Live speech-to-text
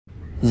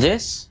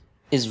This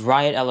is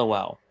Riot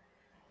LOL.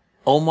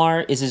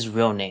 Omar is his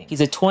real name.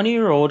 He's a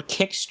 20-year-old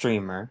Kick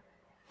streamer,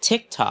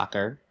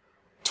 TikToker,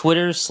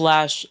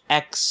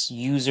 Twitter/X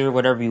user,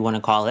 whatever you want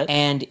to call it.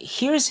 And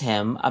here's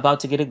him about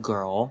to get a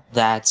girl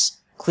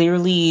that's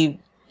clearly,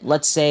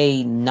 let's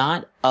say,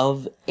 not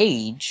of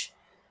age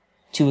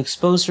to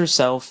expose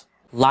herself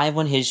live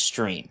on his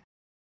stream.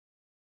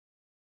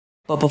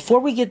 But before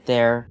we get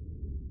there,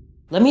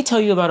 let me tell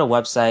you about a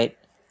website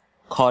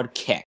called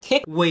Kick.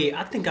 Wait,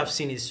 I think I've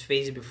seen his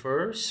face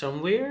before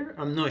somewhere.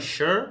 I'm not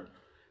sure.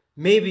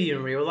 Maybe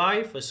in real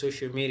life or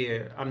social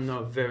media. I'm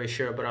not very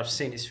sure, but I've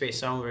seen his face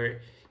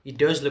somewhere. It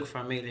does look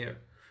familiar.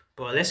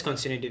 But let's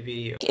continue the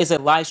video. Is a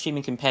live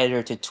streaming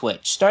competitor to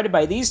Twitch, started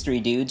by these three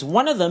dudes,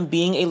 one of them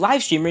being a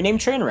live streamer named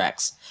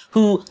Trainwrecks,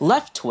 who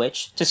left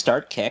Twitch to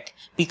start Kick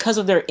because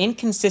of their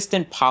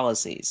inconsistent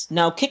policies.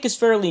 Now, Kick is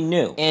fairly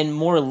new and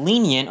more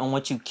lenient on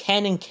what you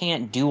can and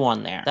can't do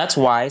on there. That's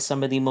why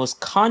some of the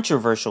most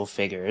controversial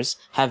figures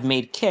have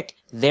made Kick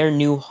their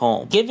new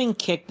home, giving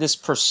Kick this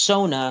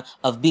persona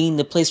of being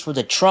the place for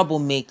the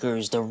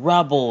troublemakers, the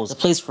rebels, the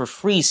place for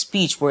free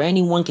speech where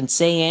anyone can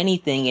say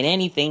anything and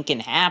anything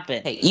can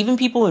happen. Hey, even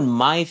people in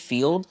my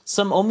field,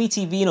 some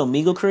OmiTV and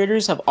Omegle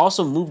creators have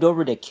also moved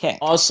over to Kick.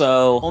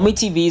 Also,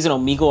 OmiTV is an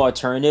Omegle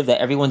alternative that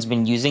everyone's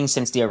been using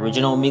since the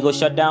original Omegle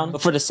shutdown,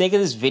 but for the sake of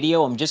this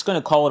video, I'm just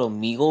gonna call it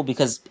Omegle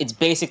because it's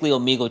basically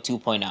Omegle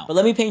 2.0. But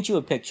let me paint you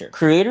a picture.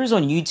 Creators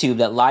on YouTube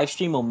that live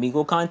stream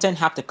Omegle content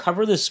have to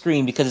cover the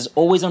screen because it's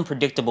always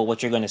unpredictable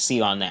what you're going to see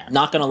on there.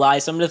 Not gonna lie,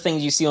 some of the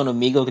things you see on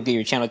Omegle could get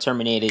your channel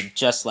terminated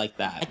just like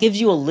that. It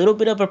gives you a little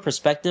bit of a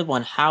perspective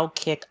on how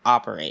Kick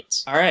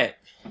operates. Alright,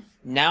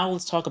 now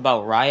let's talk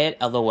about Riot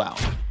LOL.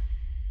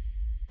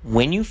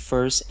 When you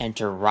first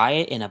enter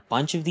Riot in a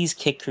bunch of these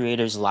Kick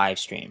creators' live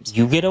streams,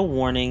 you get a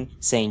warning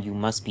saying you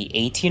must be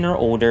 18 or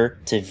older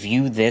to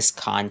view this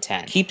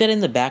content. Keep that in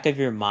the back of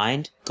your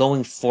mind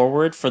going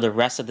forward for the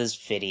rest of this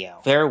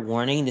video. Fair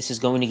warning, this is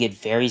going to get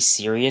very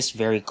serious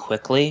very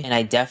quickly, and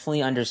I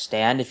definitely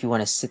understand if you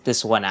want to sit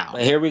this one out.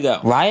 But here we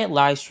go. Riot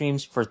live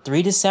streams for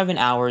 3 to 7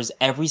 hours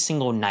every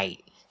single night.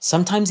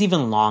 Sometimes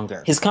even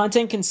longer. His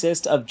content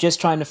consists of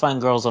just trying to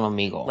find girls on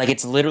Omegle. Like,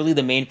 it's literally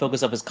the main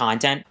focus of his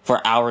content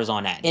for hours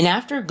on end. And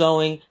after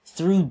going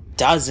through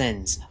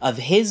dozens of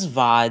his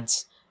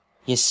VODs,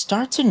 you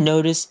start to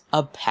notice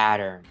a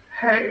pattern.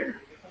 Hey.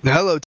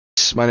 Hello,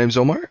 my name's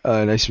Omar.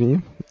 Nice to meet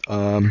you.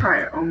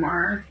 Hi,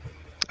 Omar.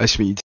 Nice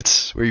to meet you,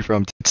 tits. Where are you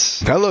from,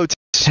 tits? Hello,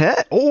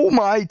 tits. Oh,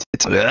 my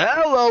tits.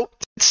 Hello,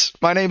 tits.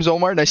 My name's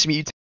Omar. Nice to meet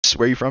you, tits.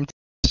 Where are you from, tits?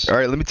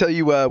 Alright, let me tell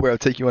you where I'll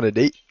take you on a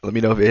date. Let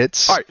me know if it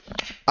hits. Alright,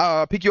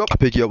 I'll pick you up. I'll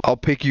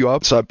pick you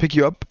up. So I'll pick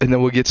you up, and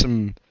then we'll get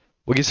some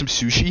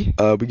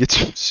sushi. We get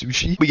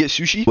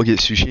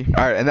sushi.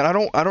 Alright, and then I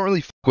don't really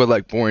fuck with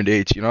like boring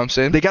dates, you know what I'm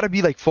saying? They gotta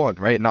be like fun,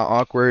 right? Not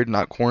awkward,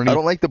 not corny. I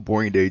don't like the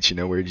boring dates, you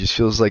know, where it just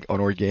feels like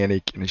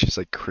unorganic and it's just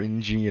like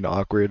cringy and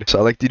awkward. So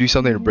I like to do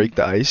something to break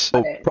the ice.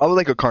 So probably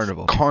like a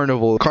carnival. A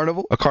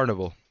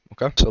carnival.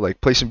 Okay? So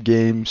like play some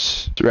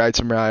games, ride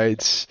some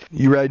rides.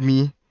 You ride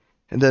me.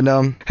 And then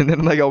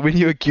like I'll win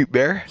you a cute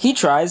bear. He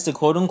tries to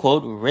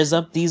quote-unquote rizz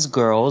up these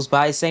girls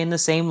by saying the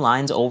same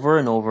lines over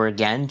and over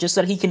again just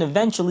so that he can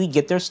eventually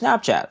get their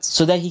Snapchats.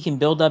 So that he can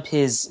build up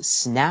his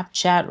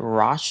Snapchat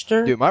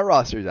roster. Dude, my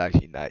roster is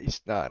actually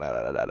nice. No.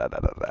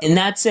 And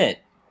that's it.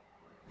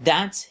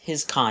 That's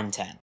his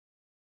content.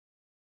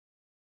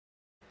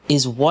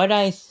 Is what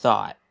I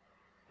thought.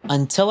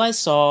 Until I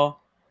saw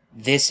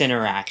this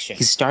interaction.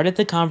 He started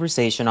the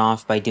conversation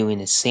off by doing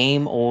the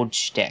same old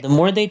shtick. The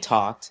more they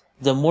talked,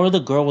 the more the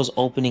girl was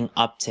opening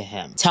up to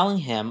him, telling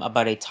him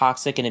about a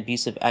toxic and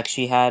abusive ex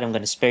she had. I'm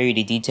going to spare you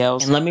the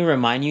details. And let me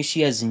remind you,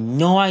 she has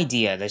no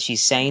idea that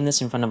she's saying this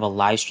in front of a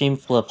live stream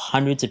full of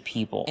hundreds of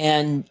people.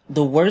 And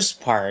the worst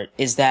part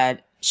is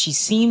that she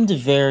seemed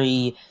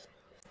very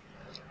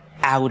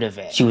out of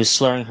it. She was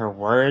slurring her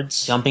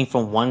words, jumping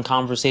from one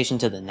conversation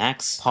to the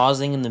next,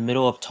 pausing in the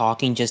middle of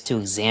talking just to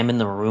examine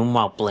the room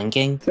while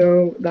blinking.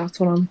 So that's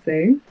what I'm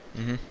saying?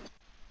 Mm-hmm.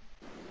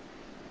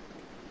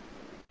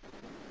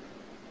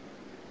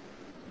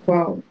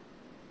 Wow.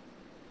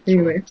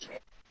 Anyway.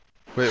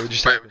 Wait, what'd you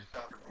say?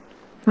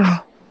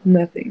 Oh,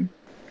 nothing.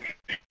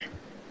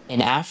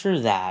 And after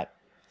that,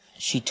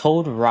 she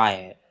told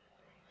Riot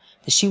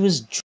that she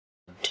was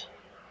drugged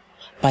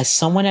by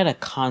someone at a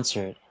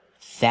concert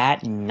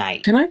that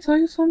night. Can I tell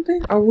you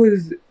something? I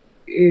was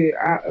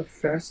at a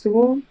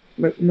festival,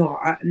 but no,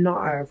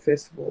 not at a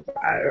festival, but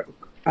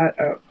at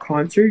a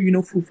concert. You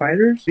know, Foo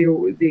Fighters.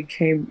 They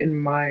came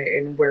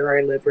in where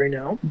I live right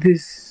now.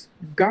 This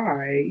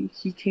guy,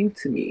 he came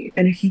to me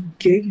and he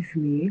gave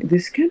me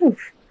this kind of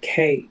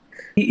cake.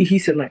 He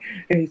said like,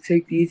 hey,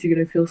 take these, you're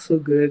gonna feel so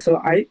good. So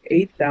I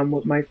ate them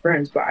with my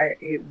friends, but I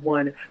ate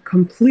one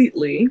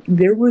completely.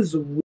 There was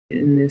weed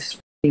in this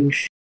f***ing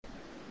shit.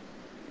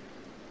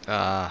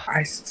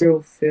 I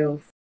still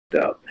feel f***ed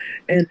up.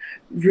 And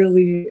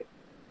really,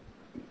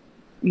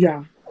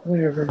 yeah,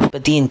 whatever.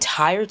 But the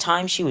entire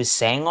time she was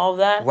saying all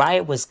that,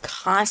 Riot was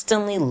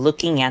constantly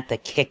looking at the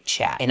Kick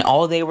chat. And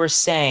all they were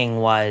saying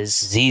was,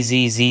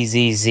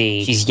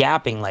 ZZZZZ. She's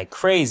yapping like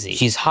crazy.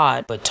 She's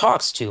hot, but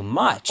talks too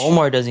much.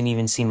 Omar doesn't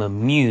even seem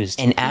amused.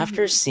 And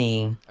after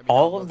seeing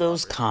all of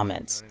those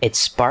comments, it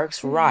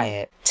sparks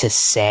Riot to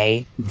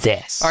say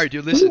this. Alright,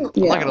 dude, listen.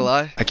 I'm not gonna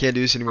lie. I can't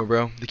do this anymore,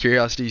 bro. The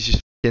curiosity is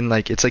just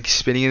like, it's like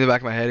spinning in the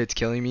back of my head. It's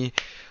killing me.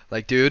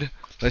 Like, dude,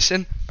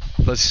 listen.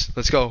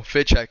 Let's go.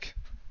 Fit check.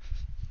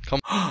 Come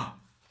on.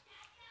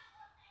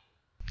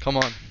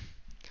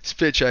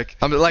 Spit check.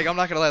 I'm not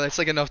gonna lie, that's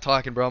like enough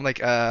talking, bro. I'm like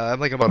about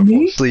to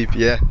fall asleep.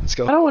 Yeah, let's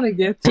go. I don't want to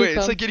get too Wait,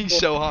 it's like getting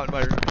so hot in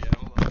my room. Yeah,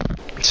 hold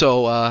on.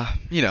 So,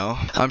 you know,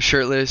 I'm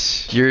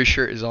shirtless. Your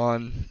shirt is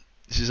on.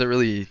 This is a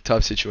really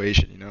tough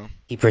situation, you know.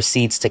 He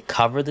proceeds to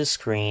cover the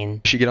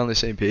screen. We should get on the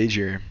same page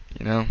here,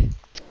 you know.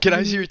 Can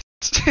I see your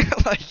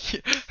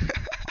like?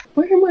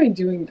 Why am I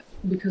doing that?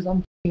 Because I'm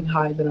f***ing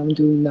high that I'm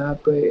doing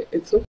that, but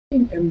it's so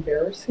f***ing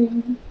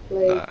embarrassing.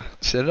 Like,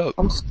 set it up.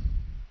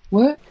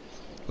 What?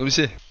 Let me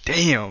see.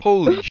 Damn.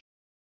 Holy shit.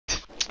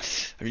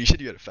 I mean, you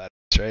said you had a fat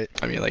ass, right?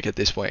 I mean, like, at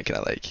this point, can I,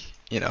 like,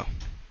 you know.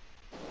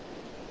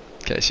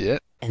 Can I see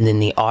it? And then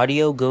the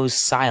audio goes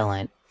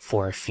silent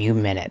for a few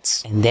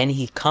minutes. And then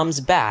he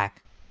comes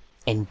back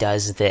and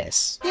does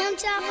this.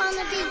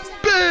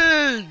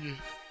 Bang!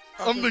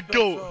 I'm the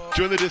GOAT.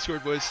 Join the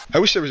Discord, boys. I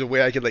wish there was a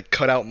way I could, like,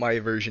 cut out my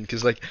version,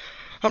 because, like,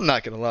 I'm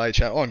not gonna lie,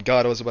 chat. On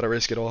God, I was about to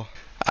risk it all.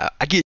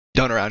 I get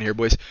done around here,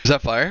 boys. Is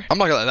that fire? I'm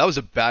not gonna lie, that was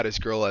the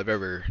baddest girl I've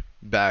ever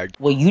bagged.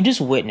 What you just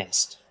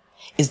witnessed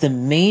is the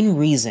main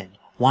reason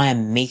why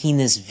I'm making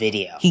this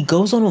video. He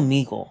goes on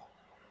Omegle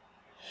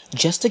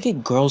just to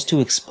get girls to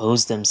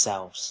expose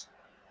themselves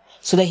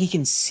so that he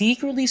can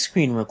secretly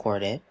screen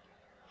record it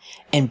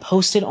and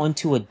post it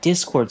onto a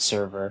Discord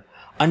server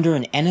under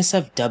an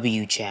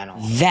NSFW channel.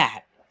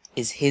 That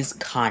is his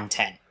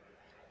content.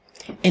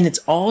 And it's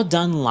all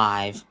done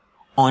live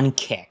on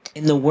Kick.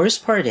 And the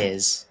worst part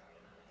is,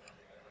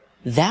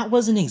 that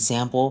was an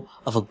example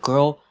of a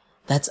girl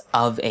that's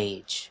of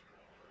age.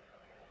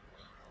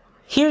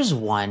 Here's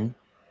one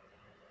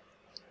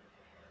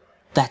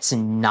that's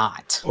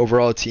not.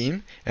 Overall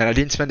team, and I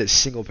didn't spend a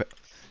single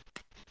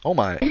Oh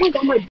my. Oh my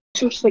god, my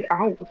bitch was like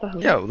out. What the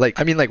hell? Yeah, like,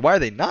 I mean, like, why are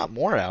they not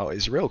more out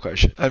is a real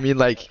question. I mean,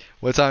 like,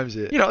 what time is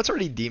it? You know, it's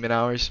already demon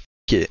hours.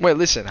 Wait,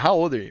 listen, how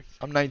old are you?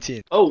 I'm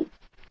 19. Oh,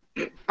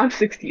 I'm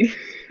 16.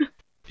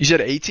 You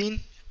said 18?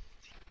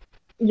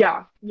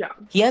 Yeah.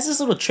 He has this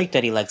little trick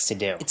that he likes to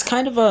do. It's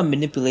kind of a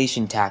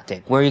manipulation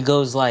tactic where he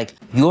goes like,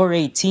 you're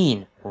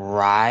 18,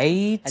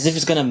 right? As if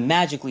it's gonna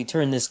magically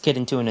turn this kid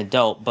into an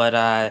adult,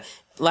 but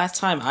last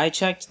time I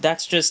checked,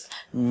 that's just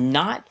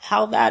not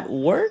how that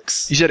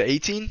works. You said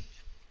 18?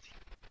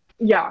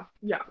 Yeah.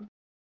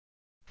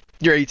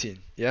 You're 18,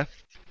 yeah?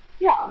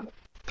 Yeah.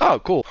 Oh,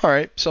 cool.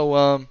 Alright, so,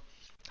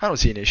 I don't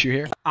see an issue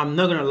here. I'm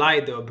not gonna lie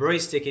though, bro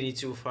is taking it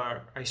too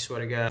far. I swear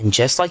to God. And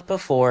just like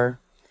before,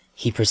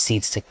 he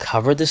proceeds to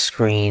cover the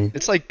screen.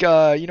 It's like,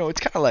 you know,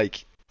 it's kind of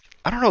like,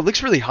 I don't know, it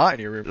looks really hot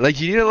in your room.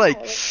 Like, you need to,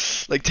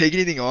 like take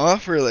anything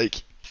off or,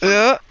 like,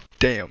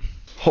 damn.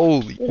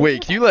 Holy.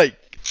 Wait, can you, like,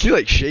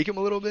 shake him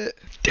a little bit?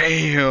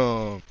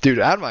 Damn. Dude,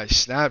 add my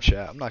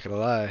Snapchat. I'm not gonna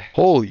lie.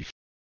 Holy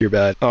you're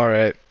bad.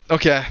 Alright.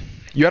 Okay.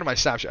 You added my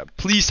Snapchat.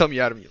 Please tell me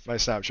you added my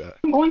Snapchat.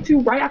 I'm going to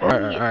right after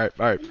Alright,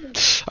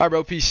 Alright,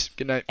 bro. Peace.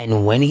 Good night.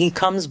 And when he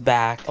comes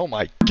back... Oh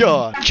my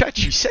god. Chat,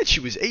 she said she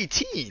was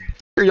 18.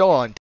 What are y'all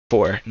on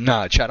for?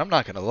 Nah, chat, I'm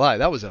not gonna lie.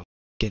 That was a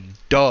fucking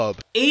dub.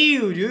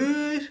 Ew,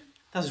 dude.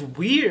 That's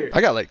weird.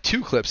 I got like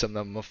 2 clips of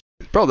them.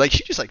 Bro, like,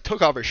 she just like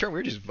took off her shirt and we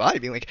were just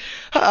vibing. Like,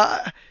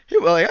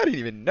 well, like, I didn't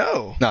even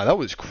know. Nah, that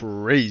was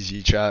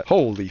crazy, chat.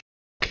 Holy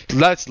fuck.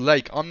 That's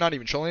like, I'm not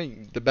even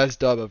trolling, the best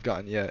dub I've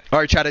gotten yet.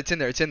 Alright, chat, it's in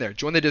there.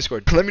 Join the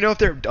Discord. Let me know if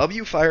they're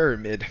W, fire, or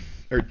mid.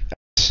 Or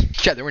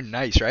chat, they were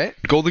nice, right?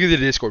 Go look at the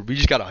Discord. We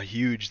just got a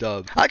huge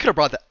dub. I could have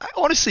brought that.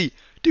 Honestly,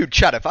 dude,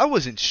 chat, if I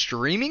wasn't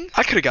streaming,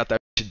 I could have got that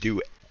to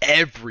do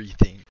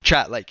everything.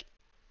 Chat, like,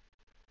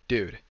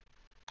 dude.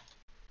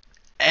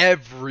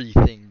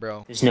 Everything,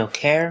 bro. There's no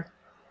care,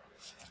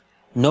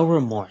 no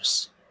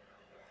remorse.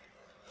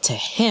 To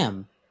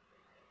him,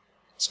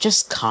 it's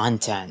just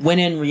content. When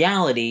in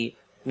reality,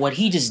 what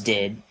he just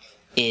did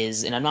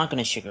is, and I'm not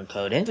going to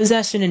sugarcoat it,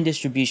 possession and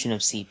distribution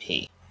of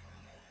CP.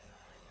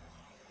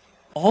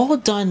 All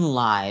done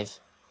live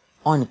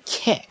on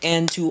Kick.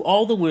 And to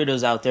all the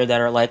weirdos out there that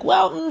are like,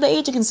 well, the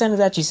age of consent is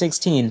actually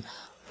 16.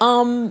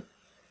 I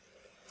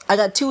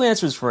got 2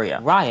 answers for you.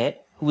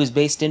 Riot, who is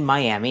based in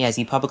Miami, as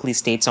he publicly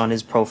states on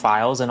his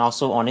profiles and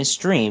also on his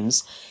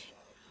streams,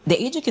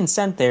 the age of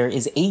consent there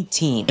is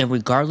 18. And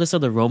regardless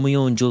of the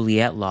Romeo and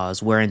Juliet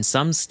laws, where in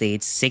some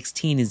states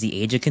 16 is the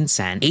age of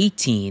consent,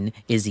 18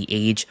 is the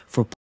age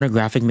for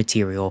pornographic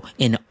material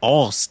in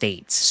all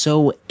states.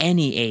 So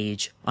any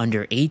age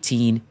under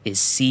 18 is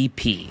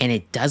CP. And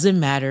it doesn't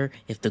matter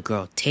if the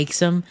girl takes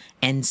them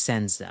and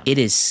sends them. It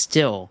is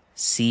still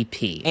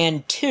CP.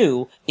 And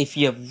 2, if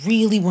you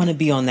really want to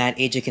be on that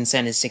age of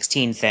consent is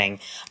 16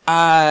 thing,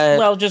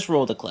 well, just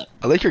roll the clip.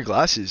 I like your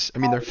glasses. I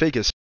mean, they're fake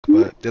as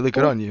but they look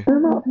good on you. They're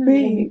not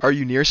fake. Are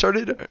you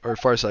nearsighted or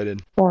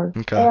farsighted? Far.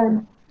 Okay.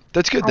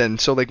 That's good then.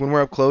 So like when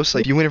we're up close,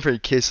 like you went in for a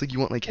kiss, like you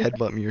won't like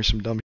headbutt me or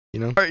some dumb shit, you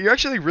know? Alright, you're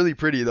actually like really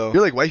pretty though.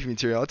 You're like wifey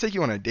material. I'll take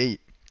you on a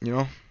date, you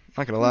know?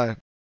 Not gonna lie.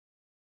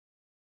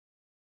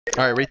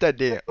 Alright, rate that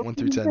date 1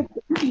 through 10.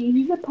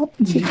 He's a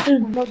puppy.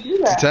 Don't do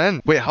To that.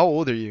 10? Wait, how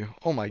old are you?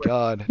 Oh my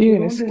god. You're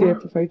gonna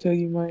skip if I tell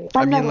you my.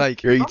 I mean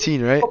like you're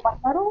 18, right?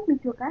 Copacaro,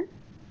 Michoacán.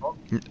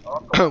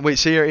 Wait,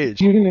 say your age.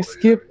 You're gonna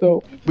skip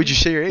though. Would you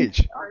say your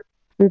age?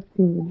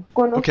 15.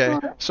 Okay,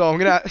 so I'm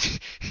gonna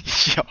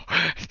yo.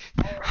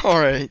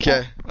 Alright,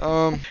 okay.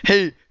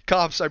 Hey,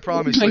 cops, I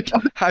promise. Oh my Like,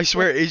 I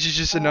swear age is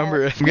just a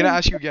number. I'm gonna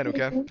ask you again,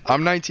 okay?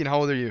 I'm 19, how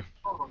old are you?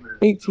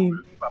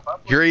 18.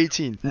 You're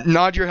 18.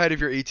 Nod your head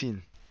if you're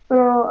 18.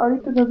 Pero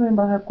ahorita no se me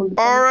baja con.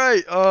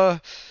 Alright,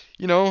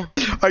 you know.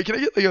 Alright, can I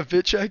get like a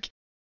fit check?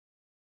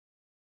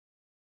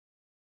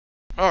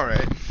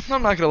 Alright.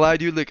 I'm not gonna lie,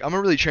 dude. Like, I'm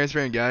a really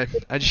transparent guy.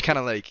 I just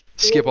kinda like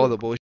skip all the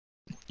bullshit.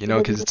 You know,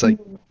 because it's like,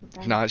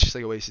 nah, it's just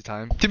like a waste of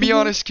time. To be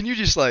honest, can you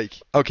just like,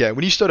 okay,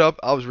 when you stood up,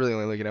 I was really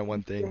only looking at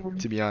one thing,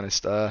 to be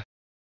honest. Can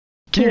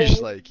you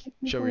just like,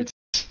 show me your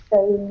tits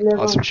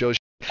on some chill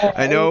shit?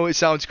 I know it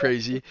sounds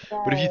crazy,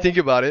 but if you think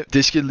about it,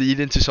 this could lead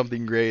into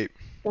something great,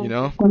 you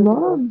know? I'm not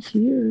on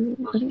here.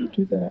 I don't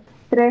do that.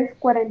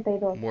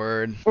 3:42.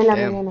 Word. En la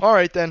Damn. mañana.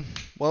 Alright then.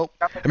 Well,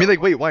 I mean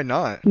like, wait, why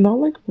not? Not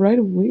like right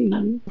away.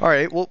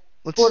 Alright, well,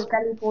 Por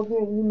California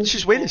y let's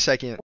just wait a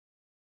second.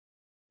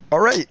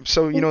 Alright,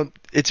 so, you know,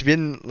 it's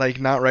been, like,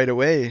 not right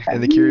away,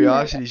 and the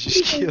curiosity's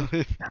just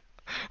killing.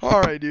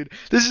 Alright, dude.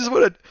 This is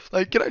what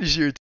like, can I just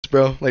hear your tits,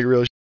 bro? Like,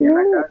 real Yeah,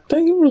 I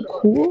thought you were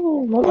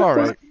cool.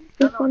 Alright.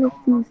 just wanna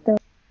see stuff.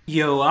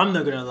 Yo, I'm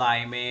not gonna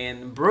lie,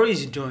 man. Bro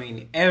is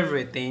doing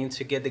everything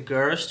to get the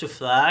girls to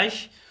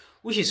flash,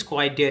 which is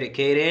quite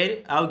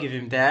dedicated. I'll give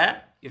him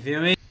that. You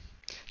feel me?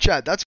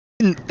 Chad, that's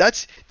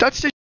the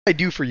shit I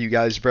do for you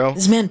guys, bro.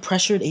 This man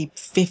pressured a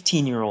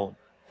 15-year-old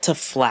to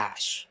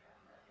flash.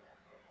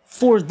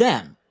 For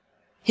them.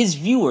 His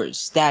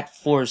viewers that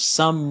for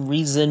some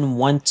reason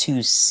want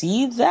to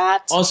see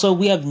that. Also,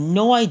 we have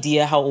no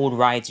idea how old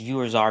Riot's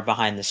viewers are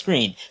behind the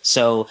screen.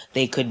 So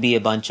they could be a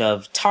bunch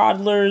of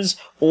toddlers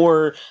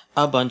or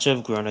a bunch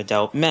of grown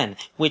adult men,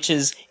 which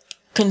is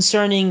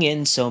concerning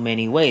in so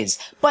many ways.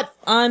 But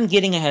I'm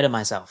getting ahead of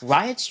myself.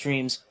 Riot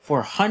streams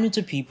for hundreds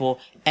of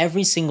people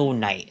every single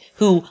night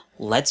who,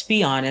 let's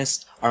be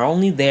honest, are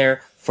only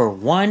there for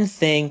one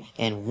thing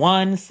and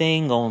one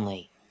thing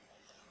only.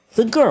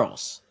 The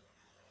girls.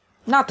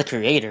 Not the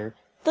creator,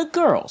 the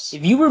girls.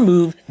 If you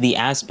remove the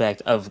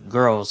aspect of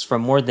girls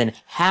from more than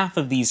half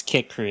of these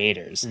Kick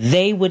creators,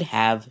 they would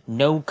have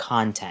no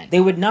content. They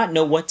would not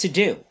know what to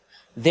do.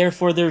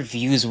 Therefore, their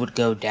views would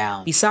go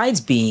down. Besides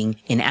being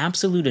an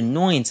absolute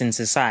annoyance in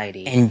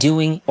society and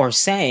doing or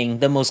saying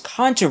the most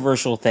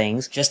controversial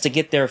things just to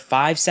get their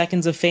 5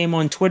 seconds of fame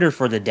on Twitter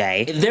for the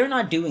day, if they're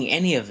not doing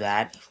any of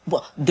that,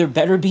 well, there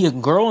better be a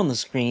girl on the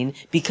screen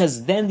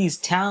because then these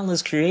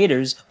talentless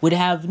creators would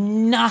have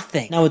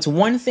nothing. Now, it's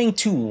one thing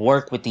to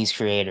work with these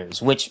creators,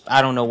 which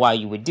I don't know why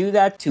you would do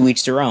that, to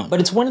each their own.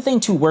 But it's one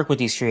thing to work with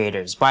these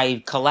creators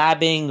by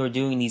collabing or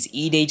doing these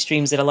E-Date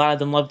streams that a lot of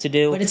them love to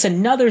do. But it's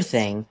another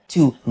thing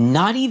to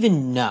not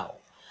even know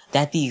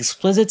that the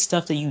explicit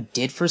stuff that you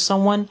did for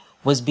someone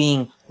was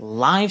being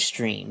live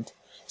streamed,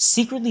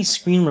 secretly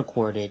screen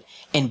recorded,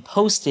 and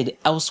posted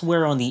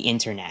elsewhere on the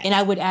internet. And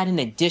I would add an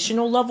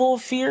additional level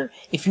of fear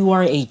if you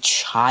are a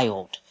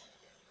child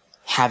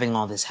having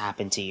all this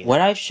happen to you. What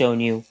I've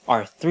shown you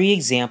are 3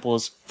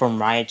 examples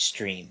from Riot's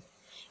stream,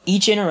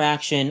 each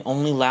interaction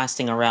only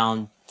lasting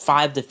around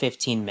 5 to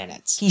 15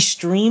 minutes. He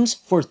streams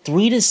for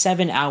 3 to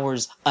 7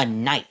 hours a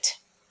night.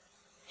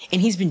 And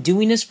he's been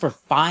doing this for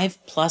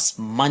 5+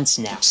 months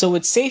now. So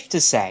it's safe to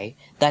say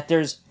that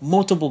there's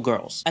multiple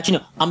girls. Actually,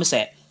 no, I'm gonna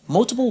say it.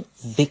 Multiple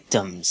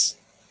victims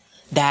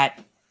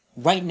that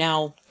right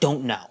now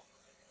don't know.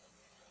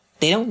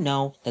 They don't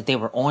know that they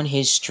were on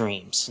his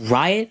streams.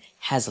 Riot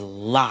has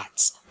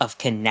lots of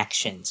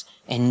connections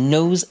and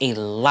knows a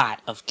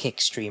lot of Kick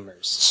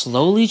streamers.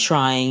 Slowly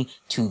trying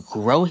to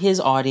grow his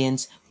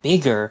audience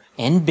bigger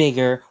and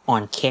bigger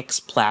on Kick's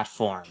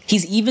platform.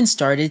 He's even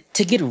started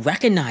to get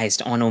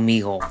recognized on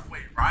Omegle.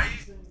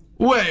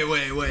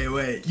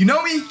 Wait. You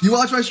know me? You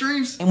watch my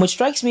streams? And what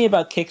strikes me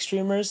about Kick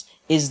streamers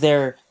is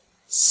their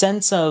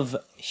sense of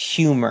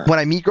humor. When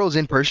I meet girls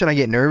in person, I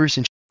get nervous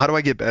and how do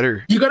I get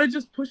better? You gotta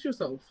just push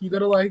yourself. You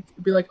gotta like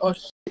be like, oh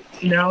shit,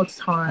 now it's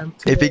time.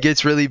 If it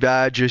gets really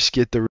bad, just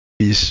get the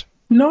rubies.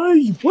 No,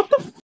 what the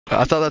f?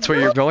 I thought that's where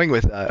you're going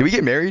with that. Can we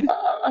get married?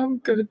 I'm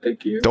good,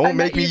 thank you. Don't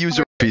make me use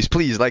the rubies,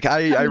 please. Like,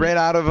 I ran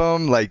out of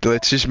them. Like,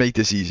 let's just make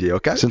this easy,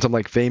 okay? Since I'm,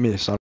 like,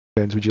 famous on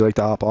fans, would you like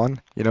to hop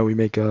on? You know, we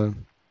make a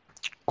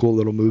cool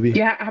little movie.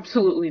 Yeah,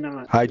 absolutely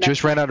not. I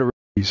just ran out of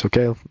rubies,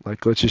 okay?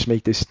 Like, let's just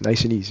make this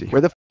nice and easy.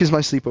 Where the f is my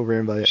sleepover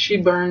invite? She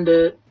burned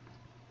it.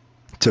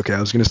 It's okay,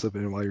 I was gonna slip it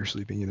in while you're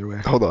sleeping either way.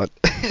 Hold on.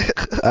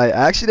 I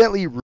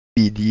accidentally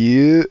rubied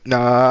you.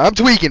 Nah, I'm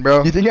tweaking,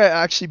 bro. You think I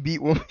actually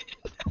beat woman?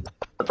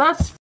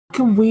 That's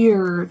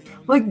weird.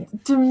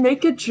 Like, to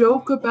make a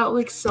joke about,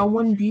 like,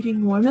 someone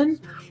beating women?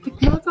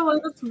 Like, not gonna lie,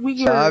 that's weird.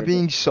 Stop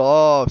being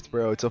soft,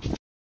 bro. It's a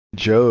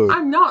joke.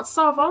 I'm not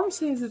soft. All I'm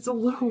saying is it's a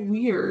little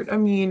weird. I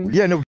mean...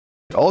 Yeah, no,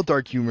 all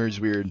dark humor is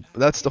weird, but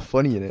that's the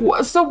funny in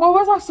it. So what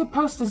was I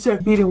supposed to say?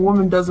 Beating a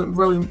woman doesn't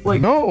really,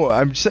 like... No,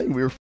 I'm saying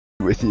we were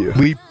with you.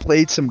 We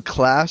played some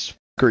class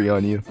fuckery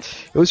on you.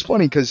 It was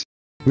funny because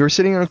we were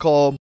sitting on a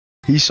call.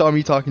 He saw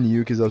me talking to you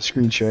because I was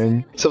screen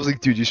sharing. So I was like,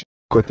 dude, you should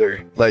with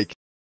her. Like,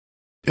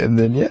 and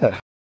then, yeah.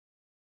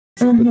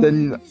 But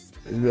then,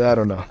 I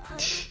don't know.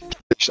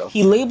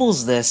 He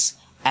labels this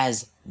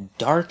as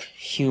dark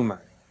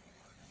humor.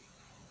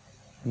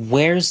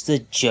 Where's the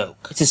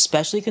joke? It's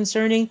especially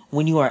concerning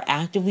when you are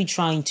actively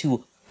trying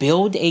to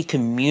build a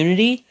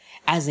community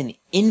as an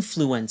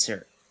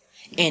influencer.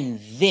 And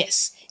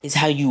this is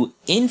how you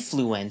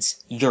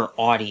influence your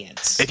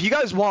audience. If you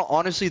guys want,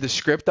 honestly, the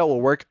script that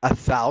will work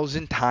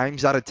 1,000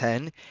 times out of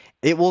 10,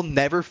 it will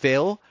never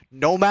fail.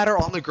 No matter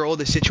on the girl,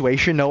 the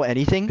situation, no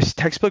anything. This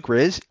textbook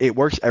Riz, it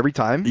works every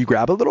time. You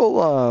grab a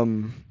little,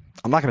 I'm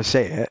not going to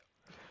say it.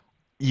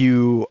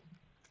 You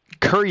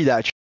curry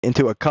that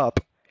into a cup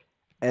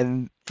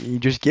and you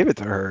just give it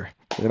to her,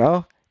 you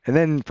know? And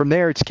then from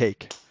there, it's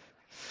cake.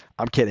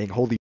 I'm kidding.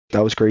 Holy,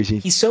 that was crazy.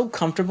 He's so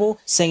comfortable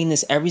saying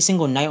this every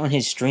single night on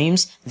his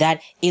streams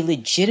that it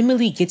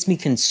legitimately gets me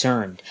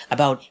concerned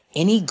about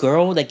any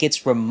girl that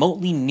gets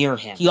remotely near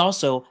him. He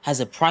also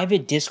has a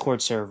private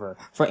Discord server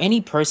for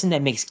any person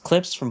that makes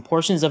clips from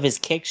portions of his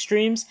Kick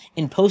streams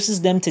and posts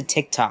them to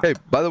TikTok. Hey,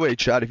 by the way,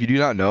 chat, if you do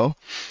not know,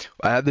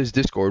 I have this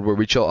Discord where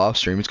we chill off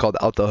stream. It's called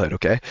Out the Hood,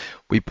 okay?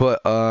 We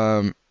put,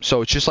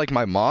 so it's just like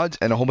my mods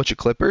and a whole bunch of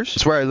clippers.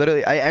 It's where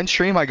I end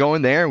stream, I go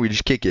in there and we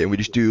just kick it. And we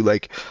just do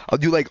like, I'll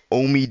do like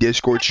Omi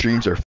Discord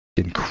streams are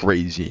fucking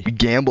crazy. We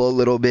gamble a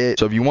little bit.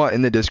 So if you want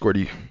in the Discord,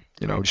 you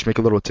know, just make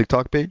a little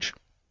TikTok page.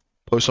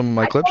 Post some of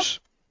my clips.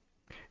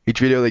 Each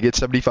video they get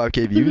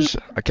 75k views.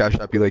 I cash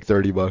up you like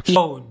 $30.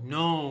 Oh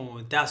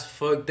no, that's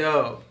fucked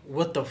up.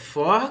 What the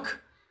fuck?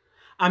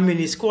 I mean,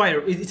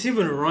 it's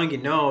even wrong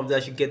enough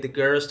that you get the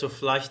girls to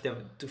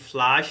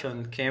flash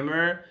on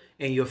camera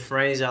and your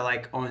friends are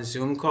like on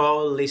Zoom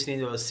call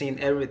listening or seeing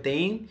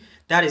everything.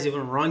 That is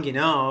even wrong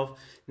enough.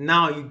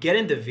 Now you get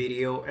in the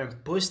video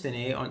and posting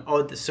it on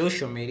all the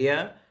social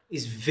media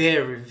is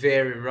very,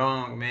 very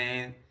wrong,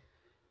 man.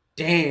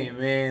 Damn,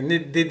 man,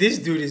 this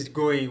dude is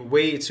going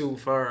way too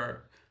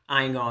far.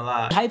 I ain't gonna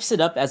lie. He hypes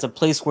it up as a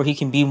place where he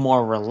can be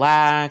more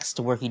relaxed,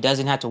 where he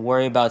doesn't have to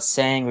worry about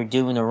saying or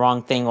doing the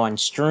wrong thing on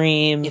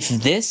stream. If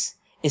this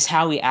is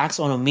how he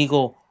acts on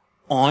Omegle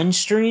on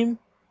stream,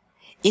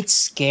 it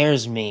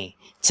scares me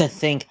to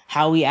think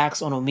how he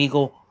acts on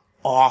Omegle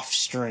off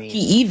stream. He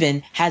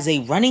even has a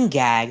running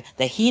gag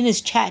that he and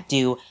his chat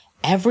do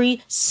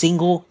every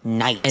single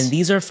night. And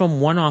these are from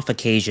one-off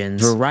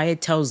occasions where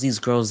Riot tells these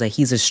girls that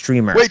he's a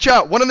streamer. Wait,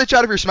 chat, one in the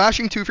chat if you're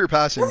smashing, two if you're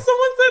passing.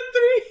 Someone said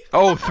 3!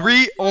 Oh,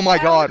 3? Oh my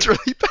god, it's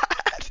really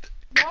bad.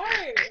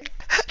 Why?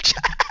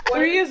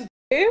 3 is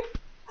babe?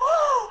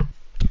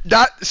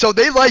 So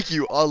they like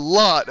you a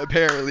lot,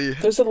 apparently.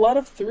 There's a lot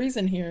of 3s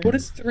in here. What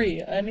is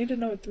 3? I need to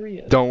know what 3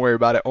 is. Don't worry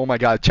about it. Oh my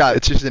god, chat,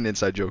 it's just an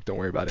inside joke. Don't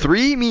worry about it.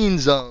 3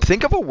 means,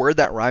 think of a word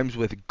that rhymes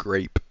with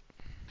grape.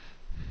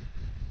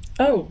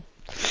 Oh.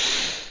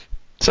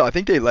 So I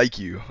think they like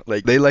you.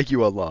 Like, they like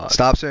you a lot.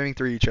 Stop saying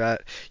 3,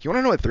 chat. You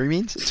wanna know what 3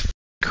 means? It's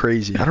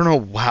crazy. I don't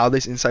know how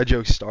this inside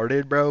joke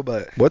started, bro,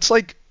 but what's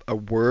like a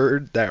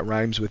word that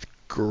rhymes with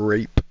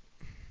grape?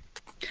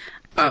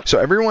 So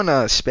everyone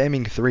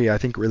spamming 3, I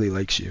think really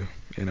likes you,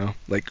 you know?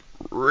 Like,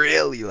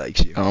 really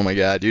likes you. Oh my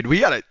god, dude,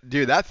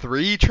 dude, that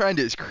 3 trend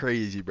is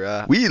crazy,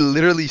 bruh. We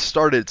literally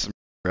started some,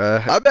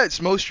 bruh. I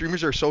bet most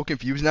streamers are so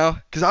confused now,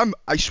 because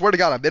I swear to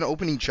god, I've been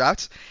opening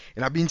chats,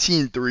 and I've been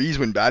seeing 3s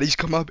when baddies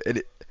come up,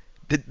 and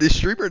the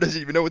streamer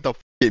doesn't even know what the f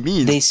it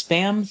means. They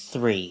spam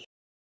 3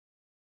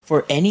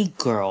 for any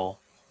girl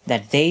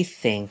that they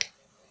think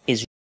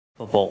is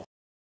r***able.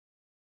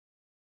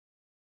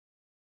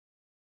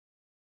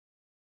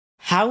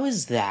 How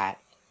is that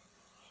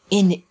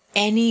in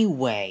any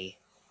way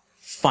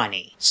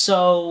funny?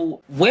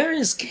 So, where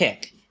is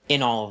Kick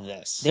in all of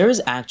this? There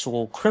is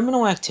actual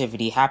criminal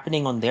activity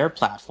happening on their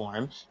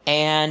platform,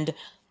 and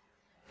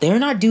they're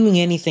not doing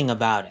anything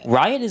about it.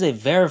 Riot is a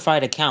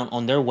verified account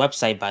on their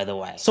website, by the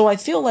way. So I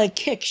feel like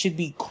Kick should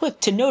be quick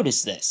to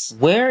notice this.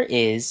 Where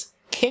is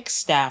Kick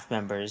staff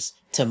members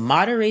to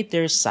moderate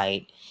their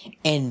site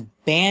and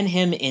ban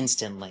him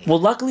instantly? Well,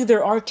 luckily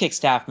there are Kick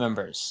staff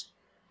members,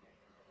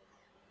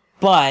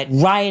 but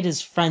Riot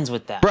is friends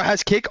with them. Bro,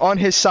 has Kick on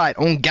his side.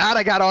 Oh god,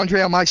 I got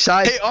Andre on my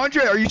side. Hey,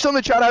 Andre, are you still in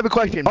the chat? I have a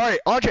question. Alright,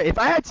 Andre, if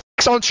I had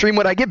sex on stream,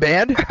 would I get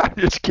banned? I'm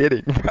just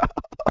kidding, bro.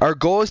 Our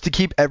goal is to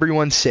keep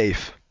everyone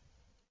safe.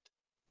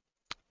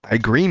 I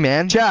agree,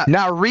 man. Chat,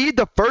 now read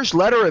the first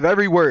letter of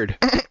every word.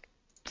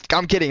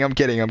 I'm kidding.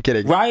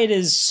 Riot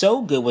is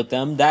so good with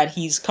them that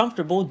he's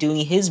comfortable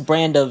doing his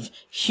brand of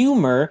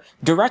humor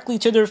directly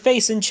to their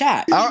face in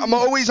chat. I'm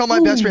always on my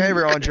best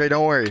behavior, Andre.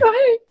 Don't worry.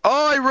 Hi.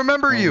 Oh, I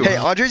remember you. Hey,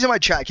 Andre's in my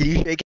chat. Can you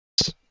shake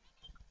it?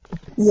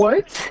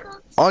 What?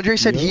 Andre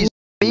said he's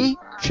me,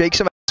 shake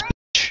some ass,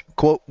 bitch.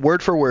 Quote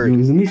word for word.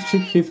 Isn't this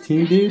chick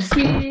 15, dude?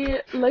 See,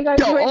 like I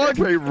Yo, joined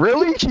Andre,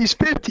 really? She's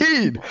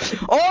 15.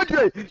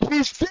 Andre,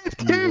 she's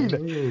 15.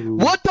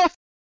 No. What the f,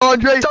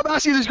 Andre? Stop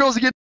asking these girls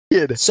to get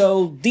kid.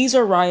 So these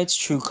are Riot's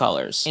true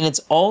colors, and it's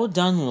all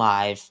done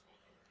live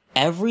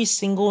every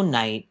single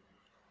night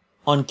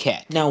on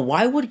Kick. Now,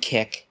 why would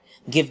Kick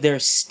give their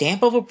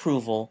stamp of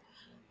approval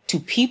to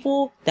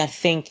people that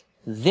think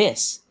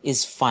this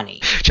is funny?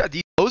 Chat,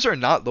 those are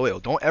not loyal.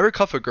 Don't ever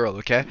cuff a girl,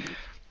 okay?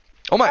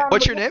 Oh my,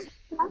 what's your name?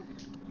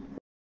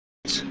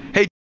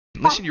 Hey,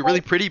 listen, you're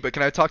really pretty, but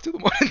can I talk to the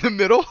one in the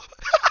middle?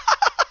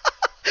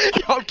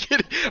 Yo, I'm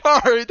kidding.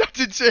 Alright, that's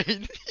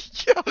insane.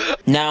 Yo.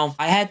 Now,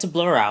 I had to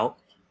blur out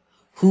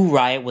who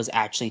Riot was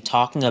actually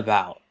talking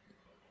about,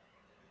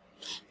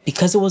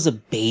 because it was a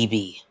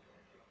baby.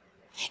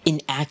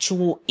 An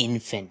actual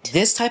infant.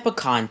 This type of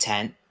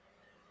content,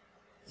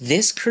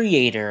 this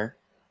creator,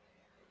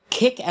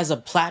 Kick as a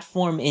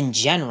platform in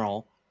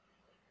general,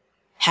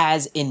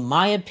 has, in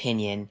my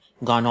opinion,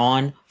 gone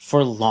on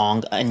for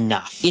long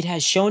enough. It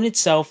has shown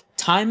itself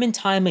time and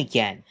time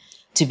again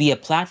to be a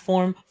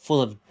platform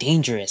full of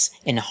dangerous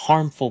and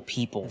harmful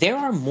people. There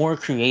are more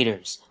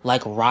creators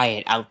like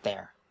Riot out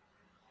there,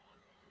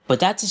 but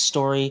that's a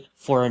story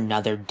for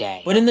another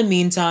day. But in the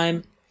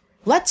meantime,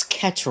 let's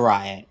catch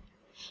Riot,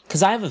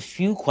 because I have a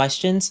few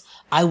questions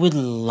I would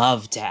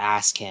love to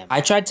ask him.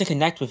 I tried to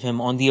connect with him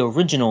on the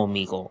original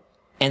Omegle,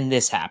 and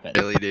this happened.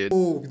 Really, dude.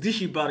 Oh, this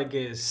shit about to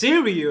get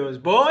serious,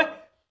 boy.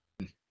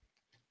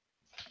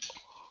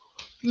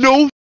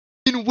 No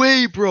f***ing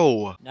way,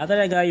 bro. Now that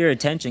I got your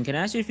attention, can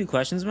I ask you a few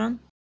questions, man?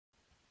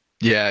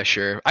 Yeah,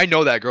 sure. I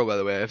know that girl, by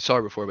the way. I saw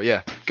her before, but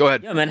yeah. Go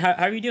ahead. Yo, man, how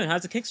are you doing?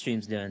 How's the kick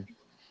streams doing?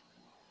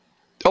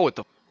 Oh, what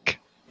the f***?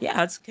 Yeah,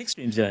 how's the kick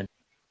streams doing?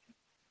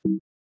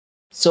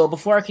 So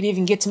before I could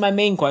even get to my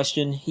main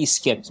question, he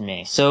skipped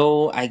me.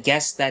 So I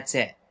guess that's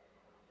it.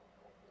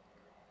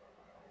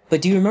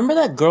 But do you remember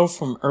that girl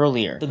from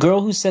earlier? The girl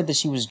who said that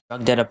she was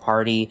drugged at a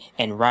party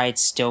and Riot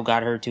still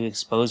got her to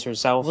expose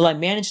herself? Well, I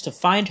managed to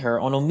find her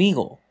on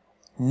Omegle,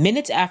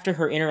 minutes after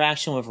her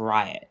interaction with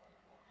Riot.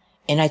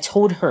 And I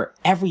told her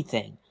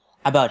everything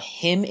about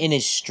him in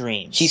his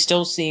stream. She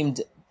still seemed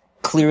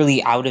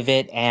clearly out of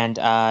it, and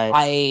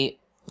I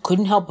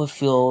couldn't help but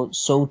feel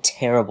so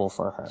terrible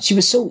for her. She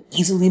was so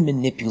easily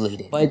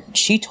manipulated. But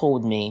she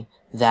told me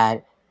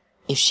that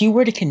if she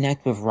were to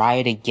connect with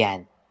Riot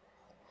again,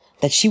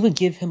 that she would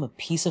give him a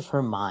piece of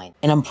her mind.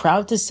 And I'm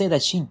proud to say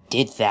that she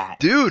did that.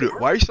 Dude,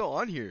 why are you still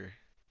on here?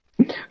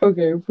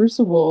 Okay, first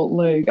of all,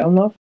 like, I'm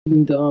not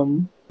f***ing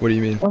dumb. What do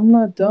you mean? I'm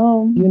not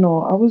dumb. You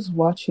know, I was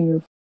watching your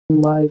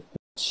f***ing live,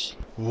 bitch.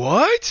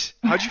 What?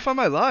 How'd you find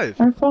my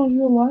live? I found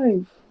your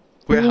live.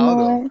 Wait, You how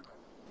know,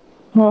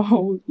 though?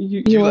 Oh,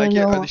 you Do you like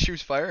wanna it? know? Are the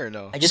shoes fire or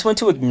no? I just want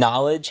to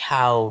acknowledge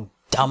how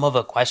dumb of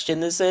a question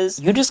this is.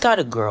 You just got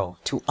a girl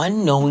to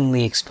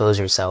unknowingly expose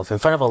herself in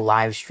front of a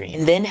live stream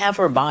and then have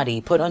her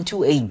body put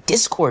onto a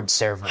Discord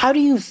server. How do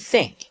you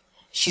think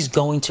she's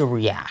going to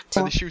react?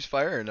 Are the shoes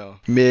fire or no?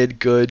 Mid,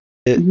 good,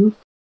 shit. You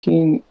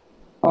f***ing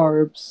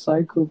are a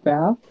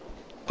psychopath.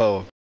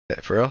 Oh,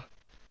 yeah, for real?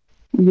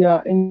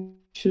 Yeah, and you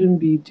shouldn't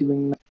be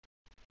doing that.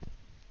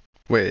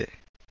 Wait.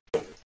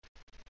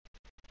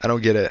 I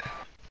don't get it.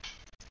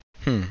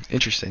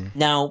 Interesting.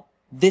 Now,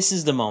 this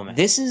is the moment.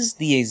 This is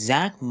the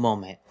exact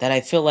moment that I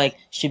feel like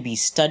should be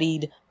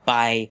studied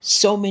by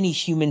so many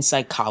human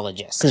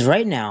psychologists. Because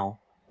right now,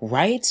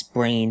 Riot's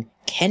brain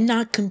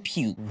cannot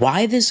compute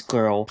why this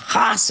girl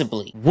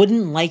possibly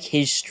wouldn't like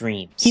his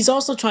streams. He's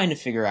also trying to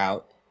figure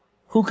out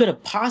who could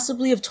have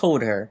possibly have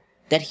told her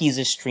that he's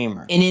a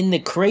streamer. And in the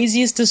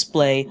craziest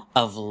display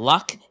of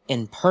luck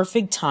and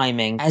perfect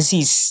timing, as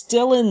he's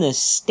still in this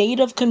state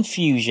of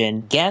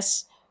confusion,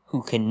 guess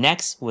who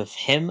connects with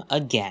him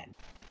again?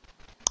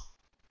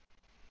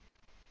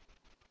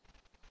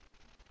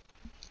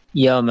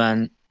 Yo,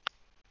 man.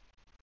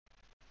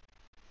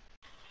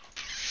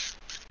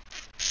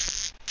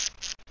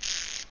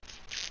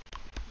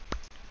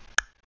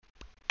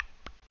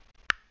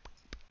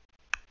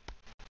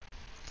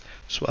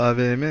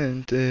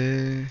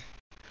 Suavemente.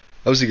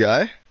 That was the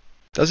guy?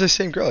 That was the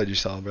same girl I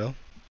just saw, bro.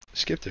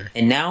 Skipped her.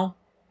 And now,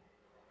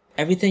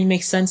 everything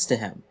makes sense to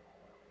him.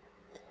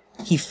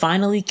 He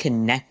finally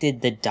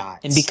connected the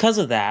dots. And because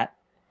of that,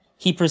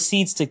 he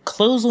proceeds to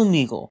close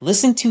Omegle,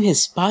 listen to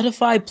his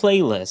Spotify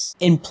playlist,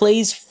 and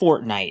plays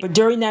Fortnite. But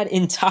during that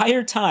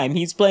entire time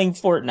he's playing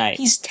Fortnite,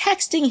 he's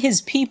texting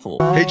his people.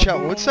 Hey,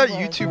 chat, what's that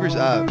YouTuber's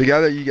app? The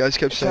guy that you guys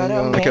kept saying,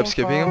 I kept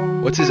skipping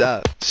him? What's his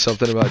app?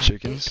 Something about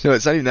chickens? No,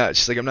 it's not even that. It's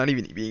just like, I'm not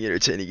even being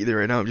entertaining either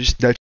right now. I'm just,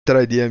 that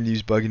I DM'd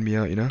you's bugging me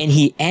out, you know? And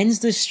he ends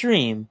the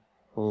stream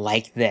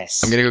like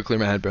this. I'm gonna go clear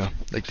my head, bro.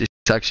 Like, this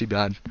is actually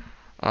bad.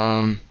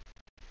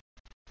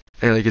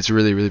 Yeah, like, it's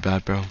really, really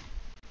bad, bro.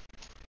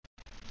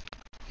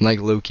 I'm like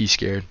low-key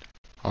scared.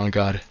 Oh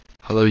god.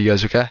 I love you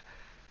guys, okay?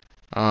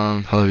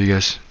 I love you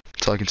guys.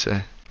 That's all I can say.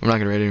 I'm not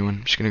gonna raid anyone.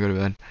 I'm just gonna go to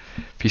bed.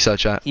 Peace out,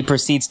 chat. He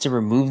proceeds to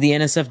remove the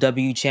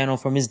NSFW channel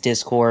from his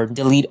Discord,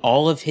 delete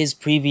all of his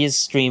previous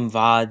stream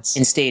VODs,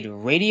 and stayed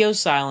radio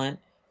silent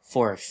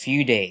for a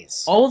few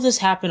days. All of this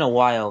happened a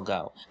while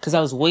ago, because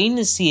I was waiting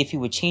to see if he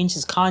would change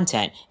his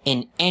content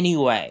in any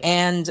way.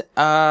 And,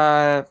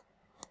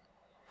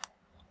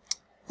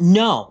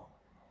 no.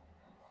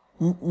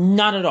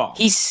 Not at all.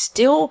 He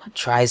still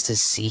tries to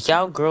seek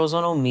out girls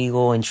on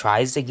Omegle and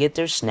tries to get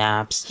their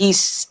snaps. He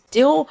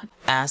still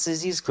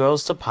asks these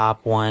girls to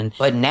pop one,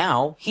 but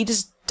now he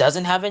just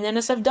doesn't have an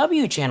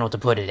NSFW channel to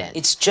put it in.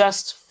 It's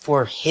just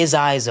for his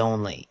eyes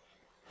only.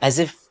 As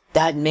if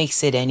that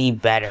makes it any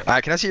better.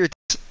 Alright, can I see your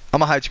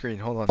I'm a hide screen.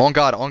 Hold on. On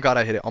God,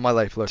 I hit it. On my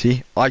life, look.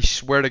 See? I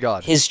swear to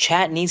God. His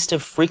chat needs to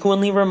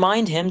frequently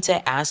remind him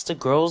to ask the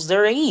girls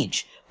their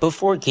age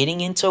before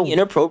getting into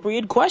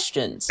inappropriate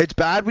questions. It's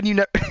bad when you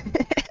never...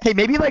 Hey,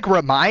 maybe, like,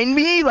 remind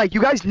me? Like,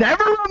 you guys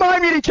never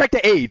remind me to check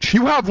the age.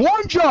 You have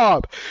one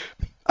job.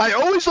 I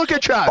always look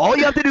at chat. All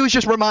you have to do is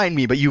just remind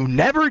me, but you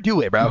never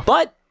do it, bro.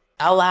 But,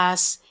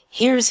 alas,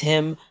 here's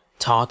him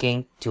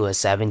talking to a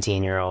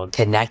 17-year-old,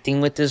 connecting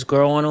with this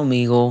girl on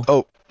Omegle.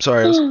 Oh,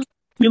 sorry.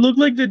 You look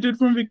like the dude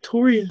from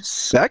Victorious.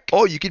 Sec?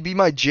 Oh, you could be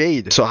my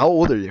Jade. So how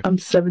old are you? I'm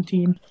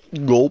 17.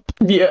 Gulp.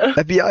 Yeah.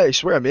 FBI, I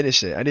swear I'm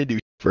innocent. I didn't do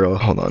bro.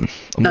 Hold on.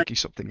 I'm looking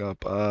something up.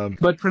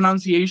 But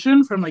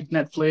pronunciation from like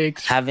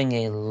Netflix. Having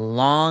a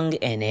long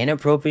and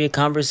inappropriate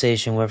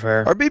conversation with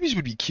her. Our babies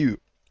would be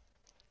cute.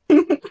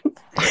 Not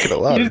gonna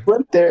lie. You just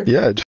went there.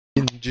 Yeah,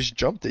 just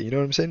jumped it, you know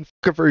what I'm saying?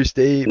 Fuck a first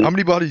date. How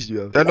many bodies do you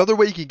have? Another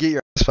way you can get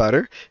your ass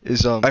fatter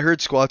is, I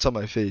heard squats on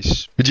my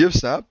face. Did you have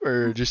Snap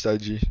or just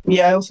IG?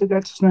 Yeah, I also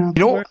got to Snap.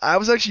 You know, I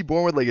was actually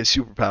born with like a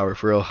superpower,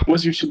 for real.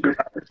 What's your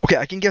superpower? Okay,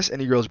 I can guess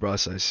any girl's bra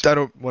size. I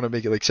don't want to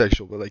make it like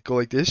sexual, but like go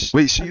like this.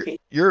 Wait, so Okay.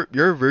 you're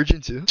a virgin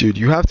too? Dude,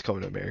 you have to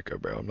come to America,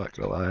 bro. I'm not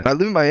gonna lie. I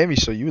live in Miami,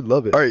 so you would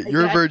love it. Alright,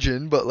 you're a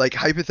virgin, but like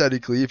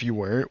hypothetically, if you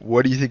weren't,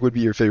 what do you think would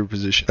be your favorite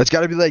position? That's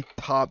gotta be like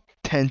top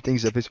 10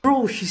 things that piss.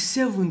 Bro, she's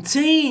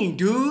 17,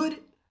 dude.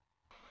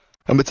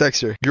 I'm a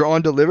texter. You're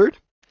on delivered?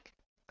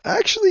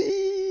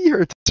 Actually,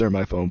 her texts are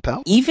my phone,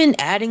 pal. Even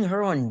adding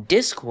her on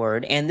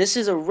Discord, and this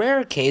is a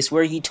rare case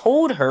where he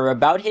told her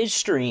about his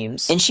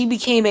streams, and she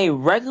became a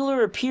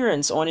regular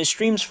appearance on his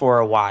streams for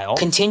a while,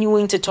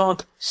 continuing to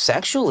talk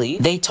sexually.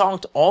 They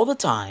talked all the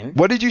time.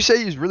 What did you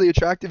say is really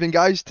attractive in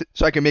guys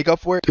so I can make up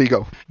for it? Here you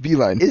go.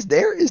 V-line. Is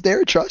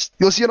there trust?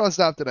 You'll see it on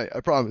Snap tonight,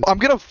 I promise. I'm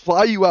gonna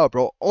fly you out,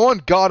 bro.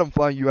 On God, I'm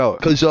flying you out.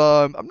 Because,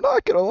 I'm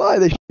not gonna lie,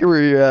 the shit you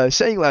were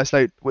saying last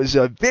night was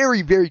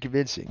very, very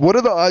convincing. What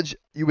are the odds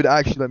you would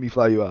actually let me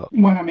fly you out?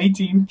 When I'm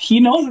 18. He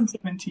knows I'm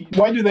 17.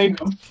 Why do they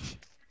know?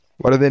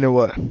 Why do they know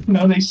what?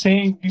 No, they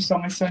say you saw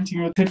my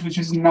 17-year-old kid, which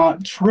is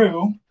not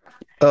true.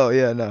 Oh,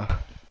 yeah, no.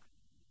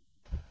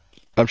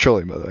 I'm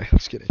trolling, by the way.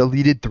 Just kidding.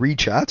 Deleted 3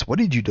 chats? What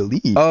did you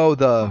delete? Oh,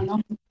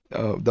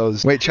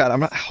 those. Wait, chat, I'm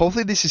not.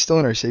 Hopefully, this is still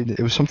in our saved. It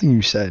was something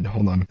you said.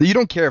 Hold on. You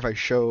don't care if I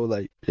show,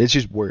 like, it's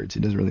just words. It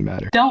doesn't really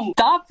matter. Don't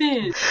stop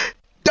it.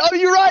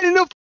 You're right in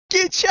the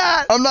fucking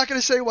chat. I'm not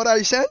gonna say what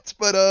I sent,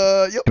 but,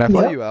 yo. Can I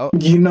fly you out?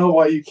 You know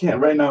why you can't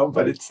right now,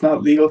 but it's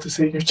not legal to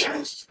say your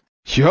chest.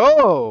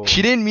 Yo!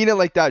 She didn't mean it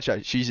like that,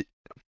 chat.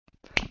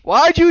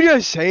 Why'd you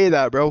just say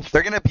that, bro?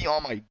 They're gonna be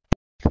on my.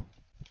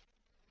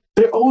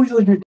 They're always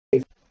on your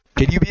dick.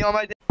 Can you be on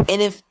my dick? And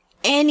if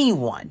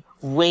anyone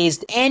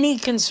raised any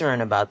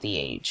concern about the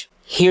age,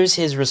 here's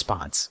his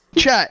response.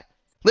 Chat,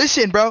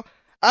 listen, bro.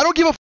 I don't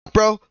give a f,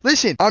 bro.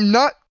 Listen, I'm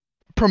not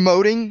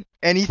promoting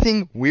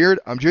anything weird.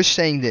 I'm just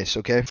saying this,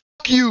 okay?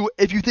 F you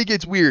if you think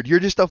it's weird.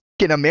 You're just a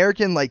fucking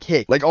American, like,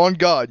 hick. Like, on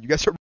God, you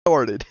guys are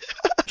retarded.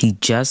 He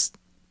just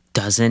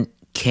doesn't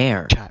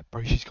care. Chat,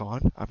 bro, she's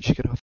gone. I'm just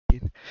gonna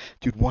fucking...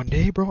 Dude, one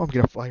day, bro, I'm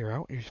gonna fly her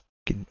out and you're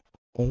fucking...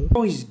 Oh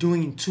Bro, he's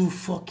doing too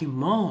fucking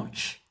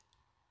much.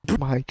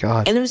 my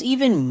God. And there's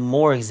even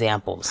more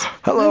examples.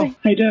 Hello.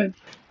 How you doing?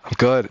 I'm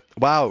good.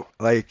 Wow,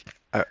 like,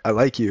 I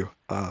like you.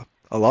 A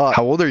lot.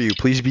 How old are you?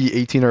 Please be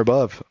 18 or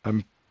above.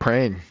 I'm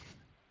praying.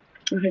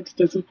 I hate to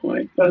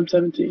disappoint, but I'm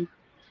 17.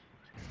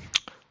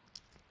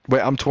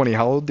 Wait, I'm 20.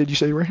 How old did you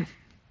say you were?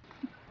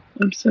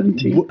 I'm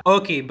 17.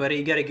 Okay, buddy,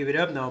 you gotta give it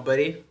up now,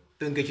 buddy.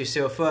 Don't get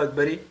yourself fucked,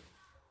 buddy.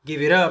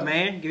 Give it up,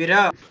 man. Give it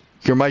up.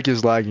 Your mic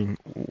is lagging.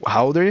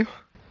 How old are you?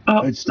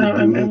 Oh, no,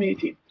 I'm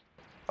 18.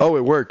 Oh,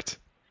 it worked.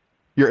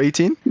 You're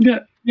 18? Yeah,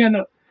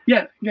 no.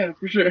 Yeah,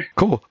 for sure.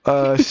 Cool.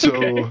 So...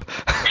 Okay.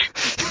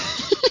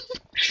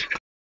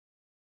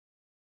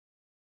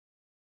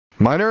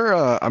 Mine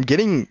are, I'm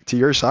getting to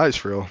your size,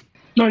 for real.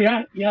 Oh,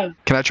 yeah.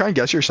 Can I try and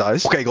guess your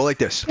size? Okay, go like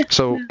this.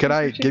 So, can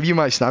I give you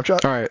my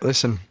Snapchat? Alright,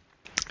 listen.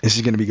 This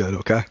is gonna be good,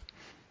 okay?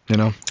 You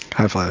know?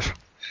 High five.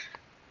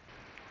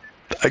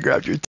 I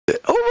grabbed your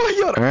tit. Oh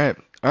my God!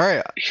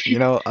 Alright. You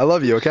know, I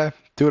love you, okay?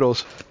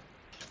 Doodles.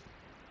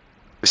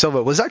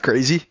 Silva, was that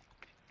crazy?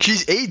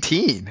 She's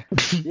 18.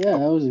 Yeah, that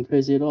wasn't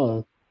crazy at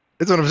all.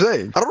 That's what I'm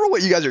saying. I don't know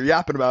what you guys are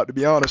yapping about, to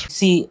be honest.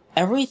 See,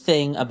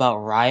 everything about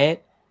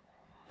Riot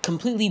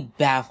completely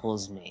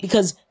baffles me.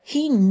 Because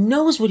he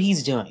knows what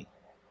he's doing.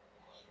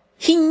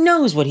 He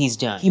knows what he's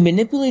done. He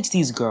manipulates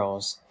these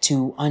girls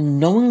to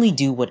unknowingly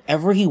do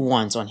whatever he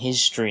wants on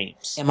his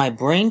streams. And my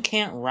brain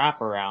can't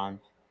wrap around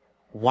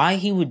why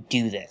he would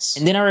do this.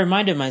 And then I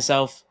reminded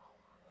myself,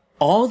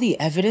 all the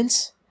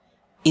evidence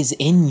is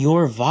in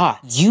your VOD.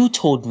 You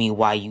told me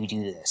why you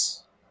do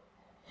this.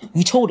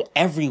 You told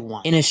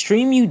everyone in a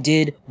stream you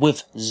did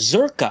with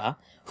Zherka,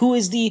 who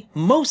is the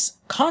most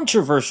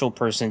controversial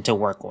person to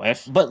work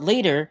with. But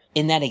later,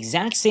 in that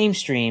exact same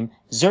stream,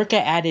 Zherka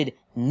added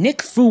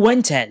Nick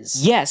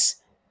Fuentes.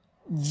 Yes,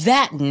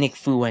 that Nick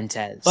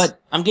Fuentes.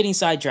 But I'm getting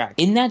sidetracked.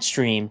 In that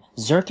stream,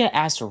 Zherka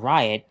asked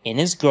Riot and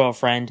his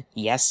girlfriend,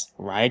 yes,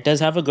 Riot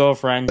does have a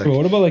girlfriend. But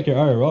what about like your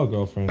IRL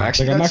girlfriend?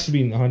 Actually, like I'm actually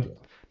being 100.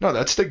 No,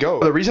 that's the go.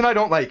 The reason I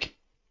don't like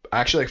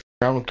actually like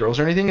around with girls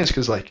or anything is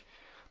because like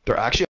they're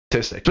actually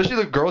autistic. Especially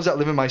the girls that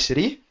live in my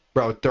city,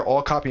 bro. They're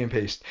all copy and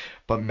paste.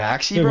 But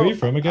Maxi, Wait, bro, where are you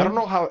from again? I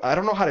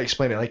don't know how to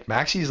explain it. Like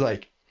Maxi's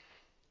like,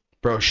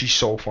 bro, she's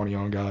so funny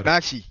on God.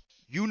 Maxi,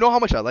 you know how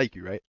much I like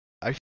you, right?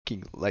 I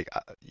fucking like,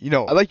 you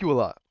know, I like you a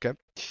lot. Okay,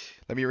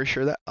 let me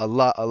reassure that a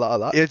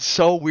lot. It's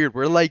so weird.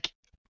 We're like,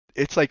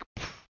 it's like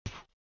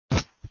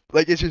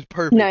it's just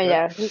perfect. No, right?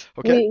 yeah.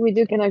 Okay. We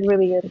do connect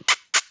really good.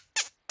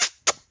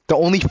 The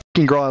only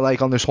fucking girl I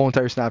like on this whole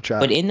entire Snapchat.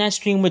 But in that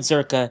stream with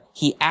Zherka,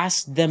 he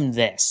asked them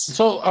this.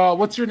 So,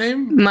 what's your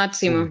name?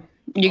 Matsimo.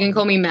 You can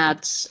call me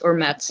Mats or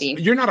Matsy.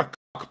 You're not a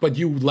cock, but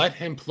you let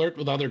him flirt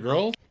with other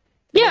girls?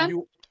 Yeah.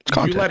 Do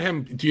you let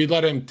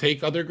him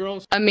take other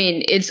girls? I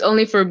mean, it's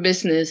only for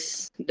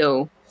business,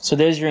 though. So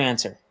there's your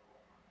answer.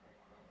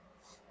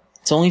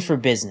 It's only for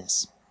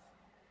business.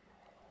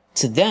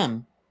 To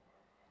them,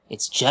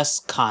 it's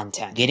just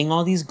content. Getting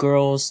all these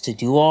girls to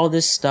do all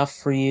this stuff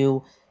for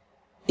you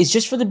is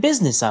just for the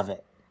business of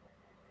it.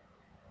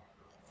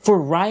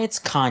 For Riot's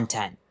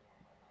content.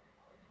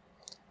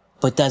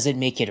 But does it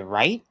make it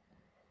right?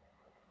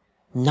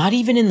 Not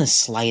even in the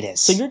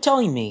slightest. So you're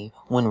telling me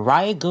when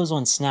Riot goes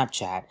on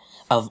Snapchat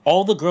of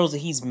all the girls that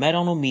he's met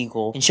on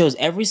Omegle and shows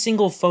every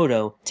single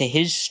photo to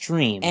his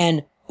stream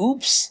and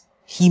oops,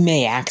 he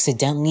may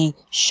accidentally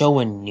show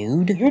a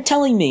nude? You're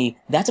telling me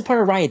that's a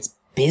part of Riot's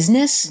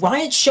business?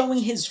 Riot showing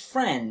his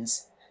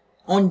friends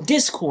on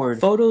Discord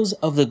photos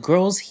of the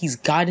girls he's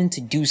gotten to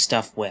do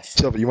stuff with.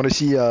 Silva, you want to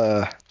see,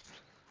 oh,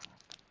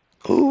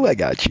 I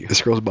got you.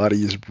 This girl's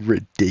body is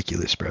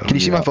ridiculous, bro. Can you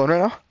see my phone right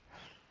now?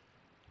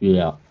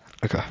 Yeah.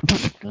 Okay.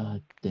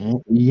 God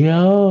damn.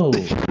 Yo.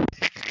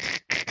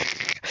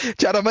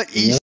 Chad, I'm an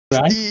East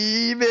Right?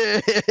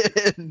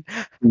 Steven.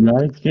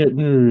 That's getting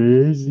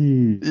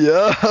crazy.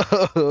 Yo.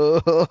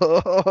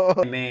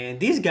 Man,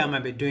 this guy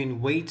might be doing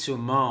way too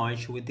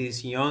much with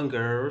these young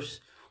girls,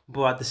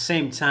 but at the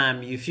same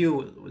time, if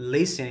you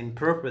listen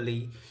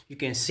properly, you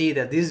can see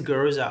that these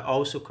girls are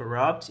also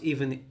corrupt,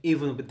 even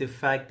with the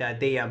fact that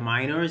they are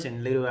minors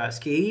and little as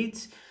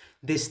kids.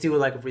 They still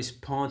like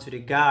respond to the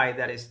guy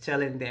that is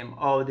telling them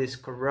all this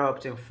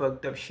corrupt and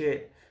fucked up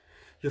shit.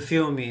 You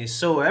feel me?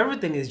 So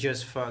everything is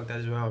just fucked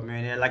as well,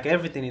 man. Like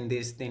everything in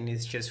this thing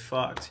is just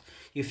fucked.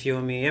 You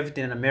feel me?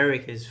 Everything in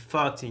America is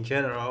fucked in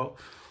general.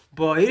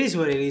 But it is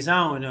what it is. I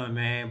don't know,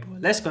 man.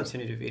 But let's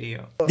continue the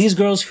video. These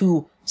girls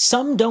who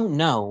some don't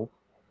know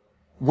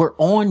were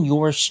on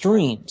your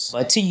streams.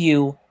 But to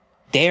you,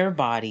 their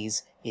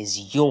bodies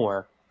is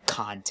your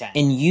content.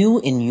 And you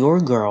and your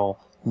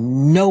girl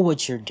know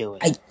what you're doing.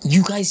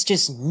 You guys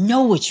just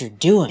know what you're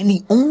doing. And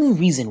the only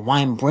reason why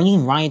I'm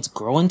bringing Riot's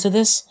girl into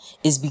this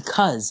is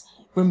because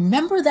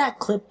remember that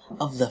clip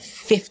of the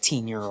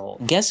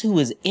 15-year-old? Guess who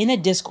was in a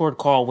Discord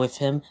call with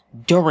him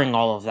during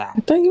all of that?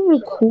 I thought you were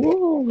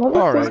cool.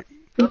 Alright.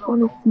 Just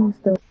want to see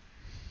stuff.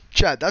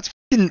 Chad, that's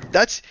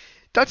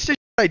the shit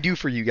I do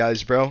for you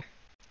guys, bro.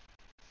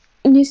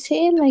 You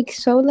say it like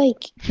so,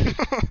 like,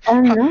 I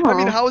don't know. I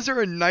mean, how is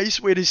there a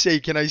nice way to say,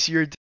 can I see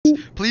your tits?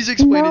 Please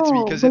explain it to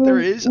me, because if there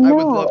is, I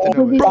would love to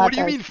know it. Bro, what do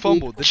you mean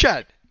fumbled?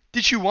 Chad,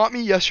 did you want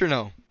me, yes or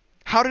no?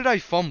 How did I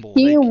fumble?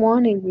 He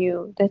wanted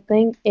you. The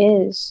thing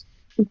is,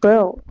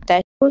 bro,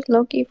 that was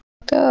low-key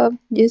fucked up.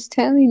 Just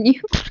telling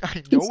you.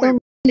 I know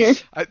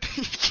it.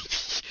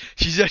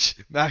 She's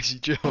just,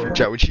 Maxi, chill.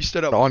 Chad, when she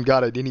stood up, on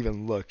God, I didn't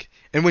even look.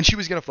 And when she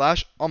was gonna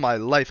flash, on my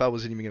life, I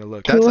wasn't even gonna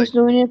look. He was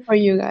doing it for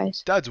you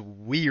guys. That's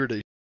weird as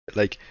shit.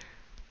 Like,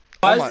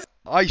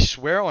 I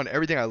swear on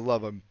everything I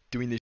love, I'm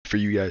doing this for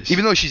you guys.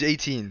 Even though she's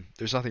 18,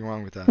 there's nothing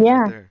wrong with that. Yeah.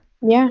 Right there.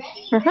 Yeah.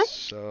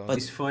 So.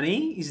 What's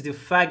funny is the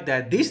fact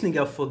that this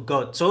nigga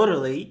forgot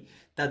totally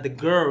that the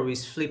girl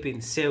is flipping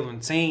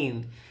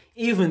 17,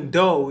 even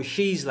though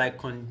she's like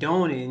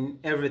condoning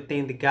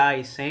everything the guy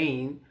is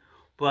saying.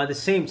 But at the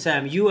same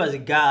time, you as a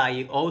guy,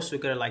 you also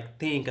gotta like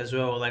think as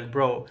well, like,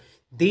 bro,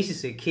 this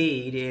is a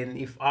kid, and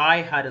if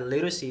I had a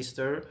little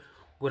sister,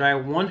 would I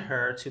want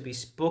her to be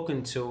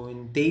spoken to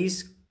in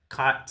this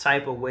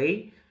type of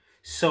way?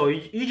 So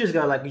you just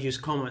gotta like use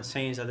common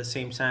sense at the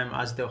same time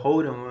as the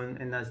older one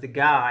and as the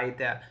guy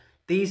that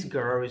this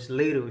girl is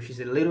little, she's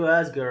a little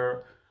ass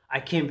girl. I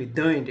can't be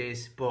doing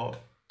this,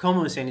 but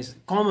common sense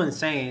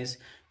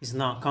is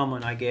not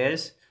common, I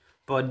guess.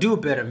 But do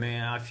better,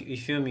 man. You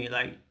feel me?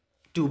 Like,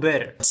 do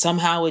better.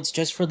 Somehow it's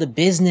just for the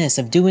business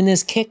of doing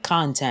this Kick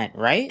content,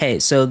 right? Hey,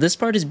 so this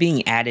part is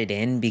being added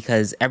in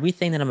because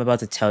everything that I'm about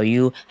to tell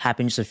you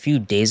happened just a few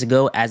days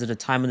ago as of the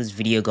time of this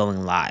video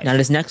going live. Now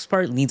this next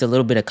part needs a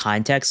little bit of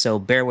context, so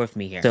bear with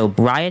me here. So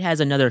Riot has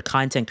another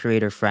content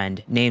creator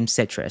friend named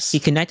Citrus. He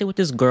connected with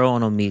this girl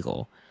on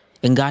Omegle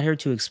and got her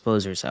to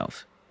expose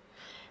herself.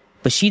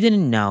 But she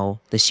didn't know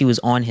that she was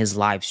on his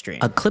live stream.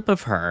 A clip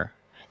of her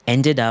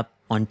ended up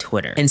on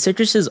Twitter, and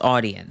Citrus's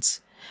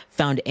audience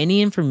found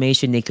any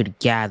information they could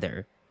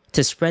gather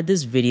to spread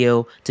this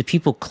video to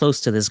people close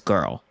to this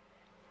girl.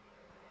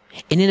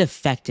 And it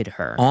affected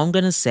her. All I'm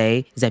gonna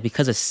say is that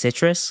because of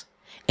Citrus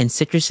and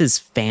Citrus's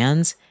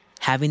fans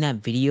having that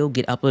video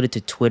get uploaded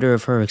to Twitter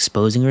of her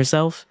exposing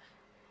herself,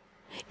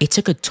 it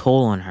took a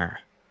toll on her.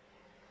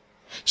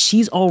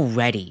 She's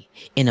already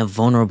in a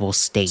vulnerable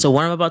state. So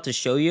what I'm about to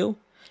show you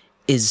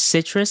is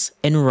Citrus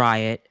and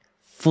Riot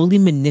fully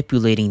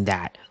manipulating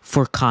that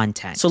for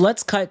content. So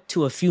let's cut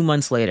to a few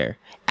months later.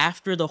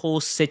 After the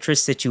whole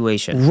Citrus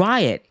situation,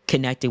 Riot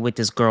connected with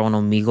this girl on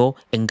Omegle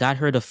and got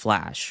her to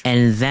flash.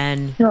 And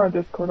then... You're on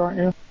Discord, aren't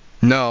you?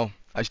 No,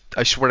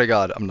 I swear to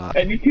God, I'm not.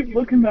 And you keep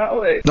looking that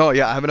way. No,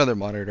 yeah, I have another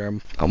monitor.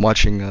 I'm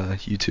watching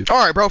YouTube. All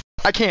right, bro.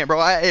 I can't,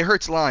 bro. It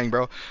hurts lying,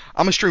 bro.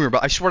 I'm a streamer,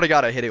 but I swear to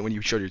God, I hit it when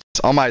you showed your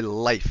tits. All my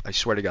life, I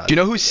swear to God. Do you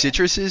know who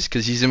Citrus is?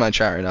 Because he's in my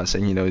chat right now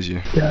saying he knows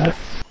you. Yes.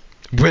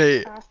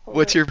 Wait,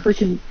 what's your...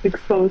 Freaking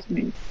exposed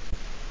me.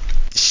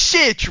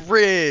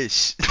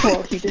 Citrus!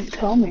 Well, he didn't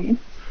tell me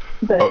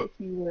that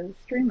he was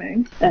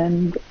streaming,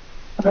 and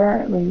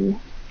apparently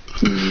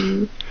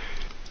the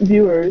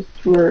viewers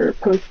were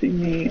posting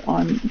me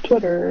on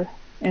Twitter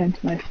and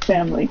to my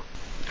family.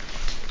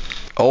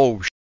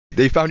 Oh,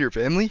 they found your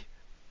family?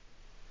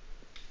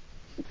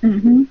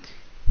 Mm-hmm.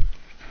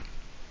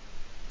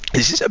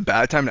 Is this a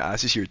bad time to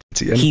ask this your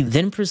tits again? He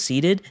then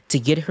proceeded to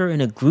get her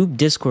in a group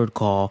Discord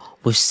call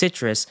with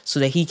Citrus so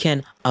that he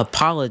can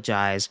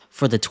apologize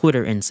for the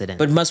Twitter incident.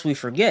 But must we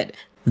forget,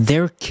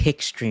 they're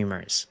Kick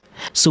streamers.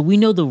 So we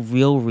know the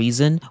real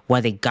reason why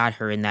they got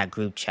her in that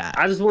group chat.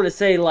 I just want to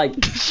say, like,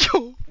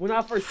 when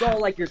I first saw,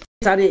 like, your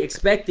tits, I didn't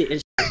expect it,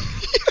 and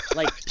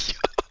like,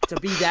 to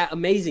be that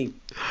amazing.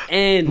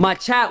 And my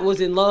chat was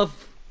in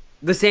love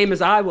the same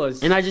as I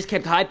was, and I just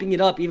kept hyping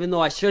it up even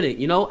though I shouldn't,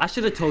 you know? I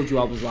should have told you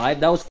I was live.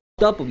 That was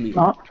f***ed up of me.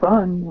 Not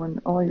fun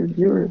when all your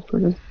viewers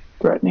were just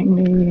threatening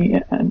me,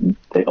 and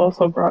they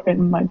also brought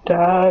in my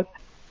dad.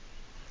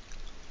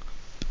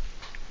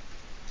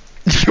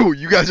 Yo,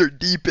 you guys are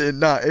deep in.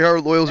 Nah, AR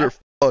loyals are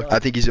fucked. I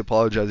think he's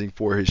apologizing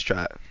for his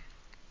chat.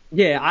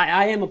 Yeah,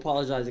 I am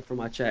apologizing for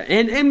my chat.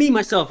 And me,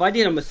 myself, I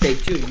did a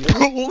mistake too, you know?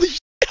 Holy shit,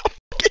 I'm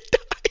fucking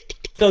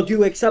dying. So do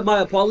you accept my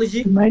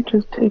apology? It might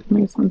just take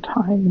me some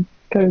time,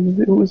 because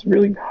it was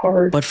really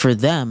hard. But for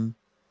them,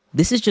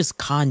 this is just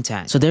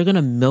content. So they're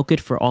gonna milk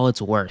it for all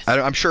it's worth.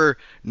 I'm sure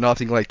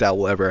nothing like that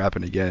will ever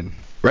happen again.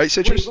 Right,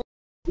 Citrus?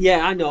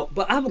 Yeah, I know.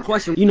 But I have a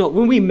question. You know,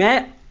 when we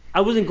met, I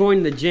wasn't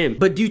going to the gym.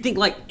 But do you think,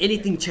 like,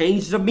 anything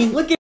changed? I mean,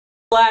 look at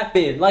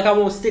laughing. Like I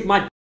won't stick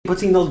my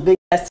between those big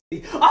ass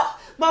titties. Ah,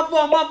 my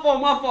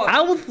fault.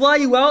 I will fly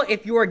you out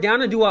if you are down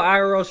to do an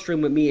IRL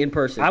stream with me in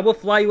person. I will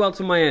fly you out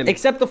to Miami.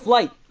 Accept the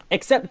flight.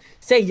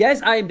 Say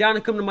yes, I am down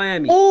to come to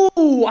Miami.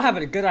 Oh, I have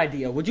a good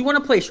idea. Would you want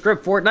to play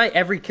strip Fortnite?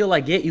 Every kill I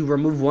get, you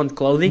remove one's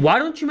clothing. Why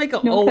don't you make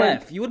an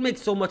OF? You would make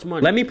so much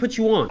money. Let me put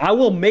you on. I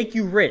will make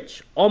you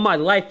rich. All my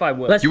life I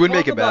will. You would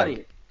make a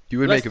bag. You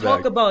would make a bag. Let's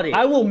talk about it.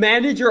 I will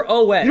manage your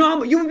OF. You know how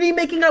much, you would be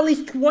making at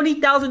least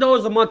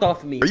 $20,000 a month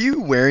off of me. Are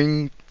you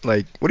wearing,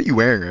 like, what are you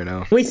wearing right now?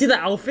 Let me see the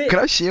outfit. Can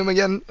I see him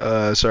again?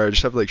 Sorry, I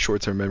just have, like,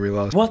 short-term memory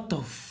loss. What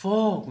the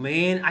fuck,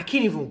 man? I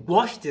can't even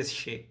watch this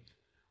shit.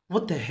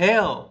 What the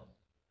hell?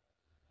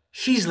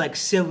 She's like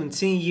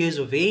 17 years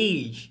of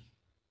age.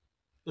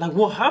 Like,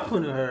 what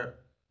happened to her?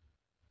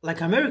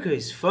 Like, America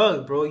is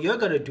fucked, bro. You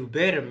gotta do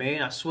better,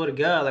 man. I swear to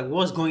God. Like,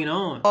 what's going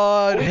on?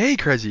 Hey,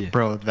 Crazy.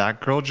 Bro, that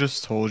girl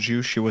just told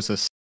you she was a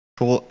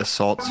sexual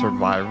assault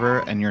survivor,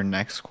 and your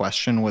next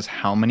question was,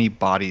 how many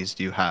bodies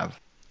do you have?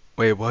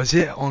 Wait, was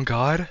it? On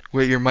God?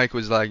 Wait, your mic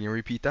was lagging.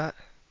 Repeat that?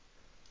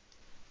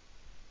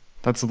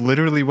 That's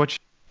literally what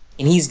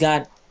And he's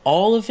got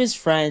all of his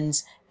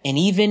friends and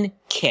even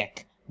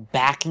Kick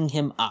backing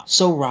him up.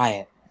 So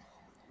Riot,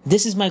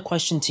 this is my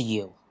question to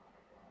you.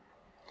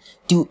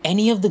 Do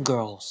any of the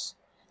girls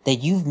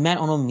that you've met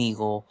on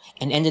Omegle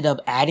and ended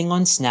up adding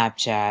on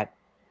Snapchat,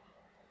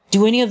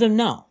 do any of them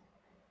know?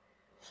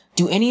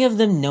 Do any of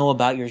them know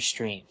about your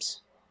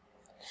streams?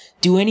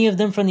 Do any of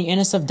them from the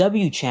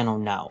NSFW channel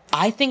know?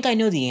 I think I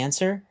know the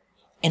answer,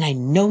 and I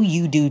know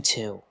you do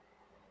too.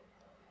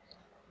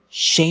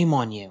 Shame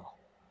on you.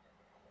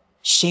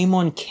 Shame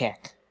on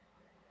Kick.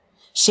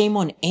 Shame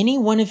on any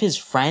one of his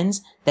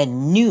friends that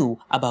knew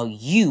about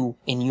you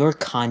and your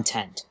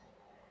content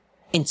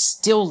and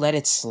still let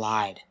it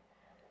slide.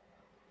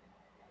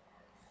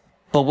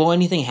 But will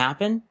anything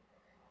happen?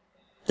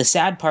 The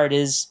sad part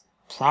is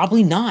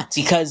probably not,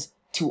 because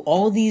to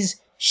all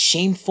these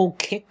shameful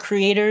Kick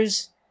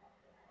creators,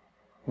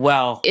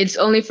 well, it's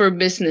only for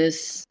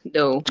business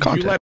though.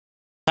 You let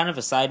Kind of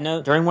a side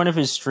note, during one of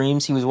his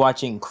streams, he was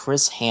watching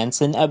Chris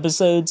Hansen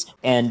episodes,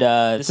 and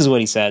this is what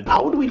he said.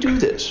 How would we do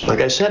this? Like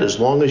I said, as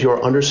long as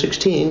you're under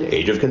 16,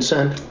 age of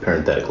consent,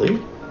 parenthetically,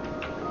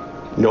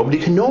 nobody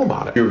can know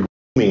about it. You're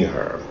grooming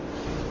her,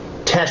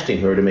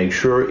 testing her to make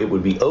sure it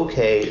would be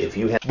okay if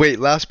you had... Wait,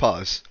 last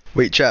pause.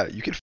 Wait, chat,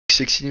 you can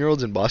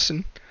 16-year-olds in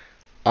Boston?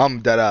 I'm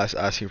dead ass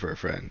asking for a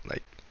friend.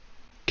 Like,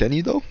 can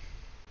you though?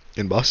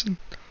 In Boston?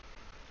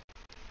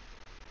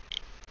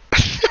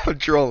 I'm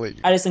trolling.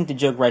 I just think the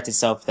joke writes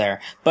itself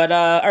there. But,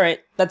 alright,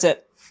 that's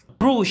it.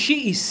 Bro,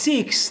 she is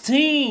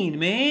 16,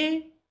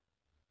 man.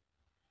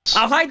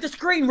 I'll hide the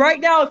screen right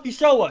now if you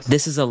show us.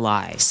 This is a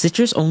lie.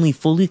 Citrus only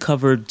fully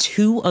covered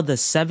 2 of the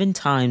 7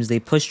 times they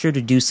pushed her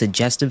to do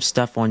suggestive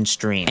stuff on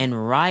stream.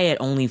 And Riot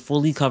only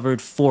fully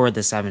covered 4 of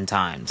the 7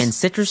 times. And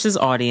Citrus's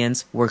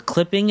audience were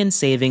clipping and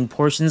saving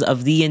portions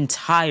of the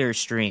entire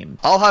stream.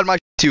 I'll hide my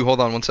too.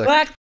 Hold on one second.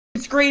 Black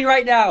screen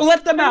right now.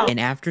 Let them out. And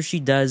after she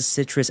does,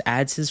 Citrus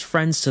adds his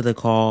friends to the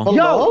call.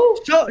 Yo,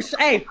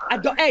 hey,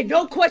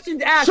 no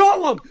questions asked.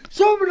 Show him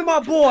to my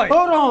boy.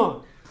 Hold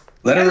on.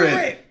 Let her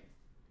in.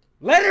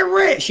 Let it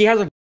rip. She has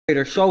a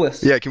vibrator. Show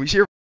us. Yeah, can we see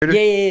her vibrator?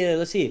 Yeah.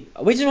 Let's see.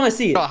 We just want to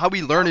see it. How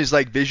we learn is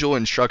like visual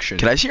instruction.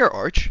 Can I see her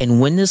arch?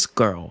 And when this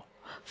girl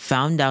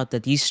found out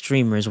that these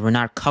streamers were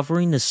not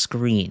covering the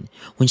screen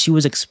when she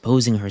was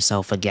exposing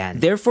herself again,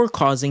 therefore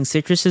causing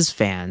Citrus's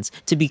fans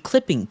to be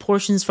clipping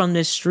portions from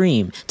this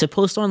stream to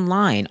post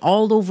online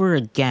all over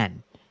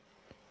again,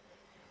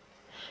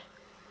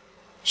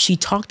 she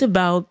talked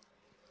about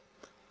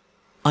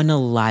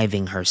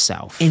unaliving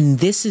herself. And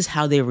this is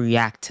how they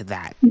react to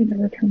that. You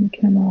never turned the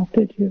camera off,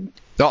 did you?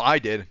 No, I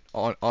did.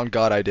 On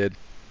God, I did.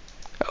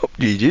 Oh,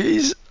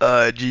 GG's.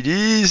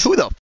 GG's. Who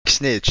the f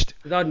snitched?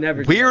 I'd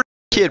never. Weird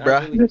kid,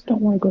 bruh. I just don't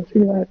want to go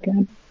through that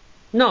again.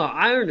 No,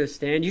 I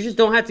understand. You just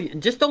don't have to.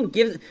 Just don't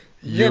give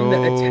them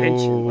the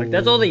attention. Like,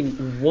 that's all they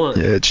want.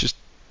 Yeah, it's just.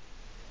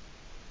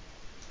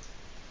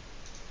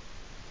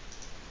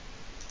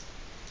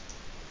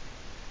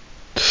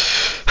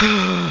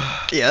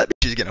 Yeah, that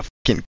bitch is gonna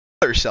fucking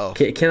kill herself.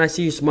 Can I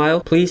see you smile,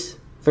 please?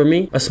 For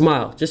me? A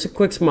smile. Just a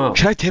quick smile.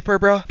 Should I tip her,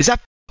 bro? Is that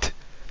f***ed?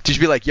 Just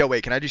be like, yo,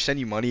 wait, can I just send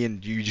you money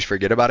and you just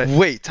forget about it?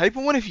 Wait, type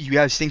of one if you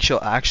guys think she'll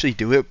actually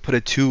do it. Put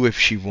a 2 if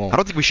she won't. I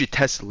don't think we should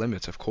test the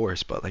limits, of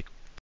course, but like.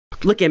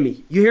 Look at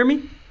me. You hear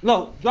me?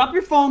 No, drop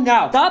your phone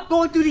now. Stop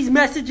going through these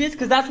messages,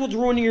 because that's what's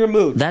ruining your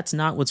mood. That's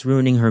not what's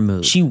ruining her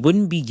mood. She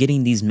wouldn't be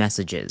getting these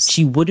messages.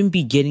 She wouldn't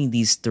be getting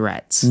these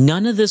threats.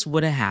 None of this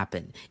would have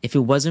happened if it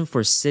wasn't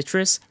for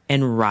Citrus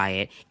and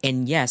Riot,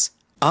 and yes,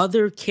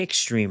 other Kick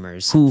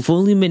streamers who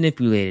fully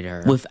manipulated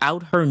her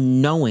without her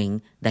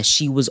knowing that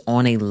she was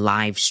on a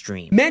live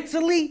stream.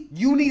 Mentally,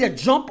 you need to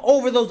jump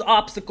over those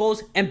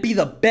obstacles and be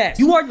the best.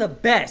 You are the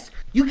best.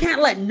 You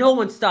can't let no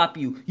one stop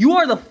you. You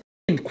are the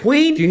f***ing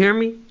queen. Do you hear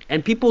me?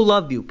 And people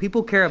love you.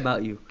 People care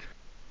about you.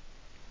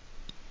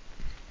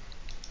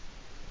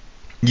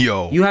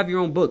 Yo. You have your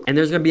own book, and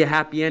there's gonna be a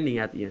happy ending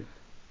at the end.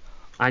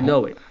 I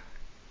know it.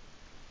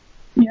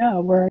 Yeah,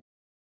 where?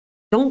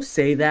 Don't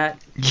say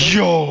that.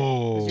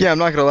 Yo. Yeah, I'm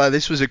not gonna lie.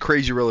 This was a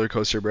crazy roller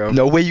coaster, bro.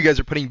 No way you guys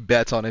are putting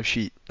bets on if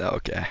she. Oh,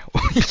 okay.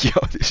 Yo,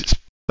 this is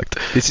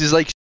fucked. This is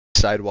like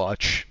side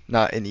watch,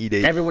 not an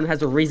E-date. Everyone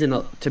has a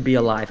reason to be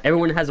alive.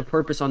 Everyone has a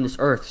purpose on this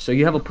earth. So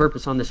you have a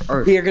purpose on this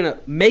earth. We are gonna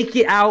make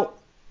it out,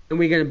 and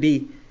we're gonna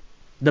be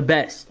the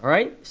best. All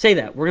right? Say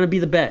that. We're gonna be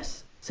the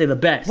best. Say the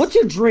best. What's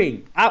your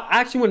dream? I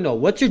actually want to know.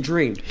 What's your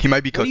dream? He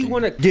might be cooking. What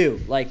do you want to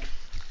do, like,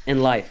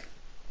 in life?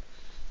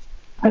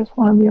 I just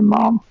want to be a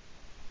mom.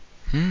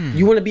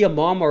 You want to be a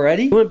mom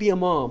already? You want to be a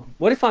mom?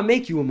 What if I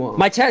make you a mom?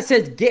 My chat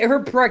says get her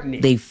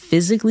pregnant. They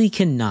physically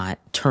cannot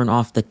turn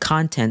off the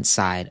content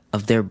side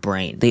of their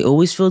brain. They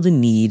always feel the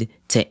need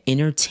to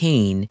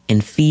entertain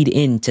and feed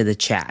into the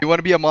chat. You want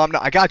to be a mom? No,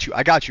 I got you.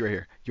 I got you right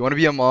here. You want to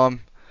be a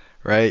mom,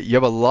 right? You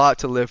have a lot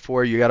to live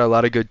for. You got a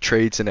lot of good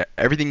traits and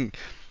everything.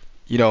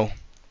 You know,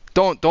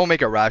 don't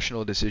make a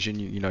rational decision.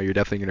 You know, you're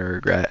definitely gonna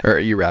regret or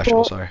irrational.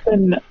 Well, sorry.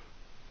 Then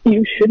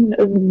you shouldn't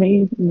have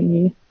made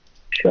me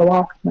show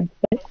off my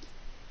face.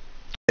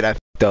 I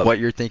fucked up. What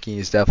you're thinking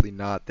is definitely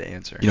not the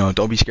answer. You know,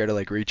 don't be scared to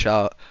like reach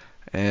out.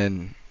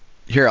 And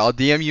here, I'll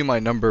DM you my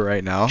number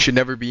right now. You should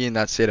never be in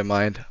that state of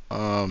mind.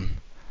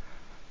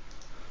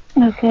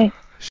 Okay.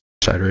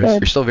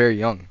 You're still very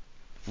young.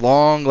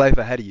 Long life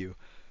ahead of you.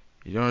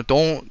 You know,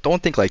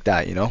 don't think like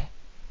that. You know.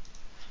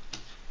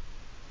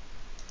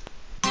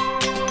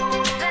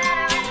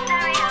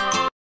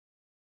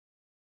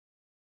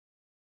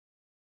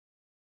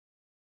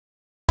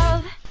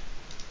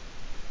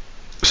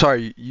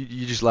 Sorry,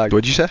 you just lagged.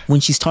 What'd you say? When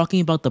she's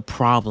talking about the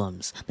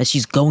problems that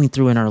she's going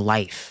through in her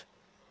life,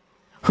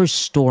 her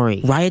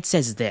story, Riot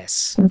says this.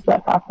 Since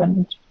that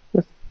happened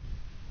with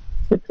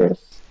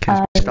Citrus,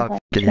 can you stop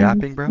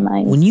yapping, bro?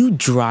 When you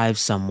drive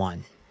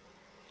someone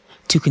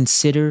to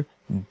consider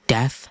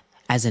death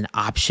as an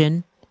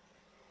option,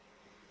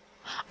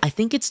 I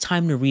think it's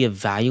time to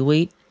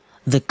reevaluate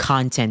the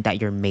content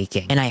that you're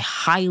making. And I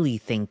highly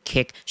think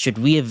Kick should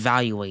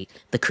reevaluate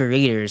the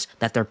creators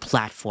that they're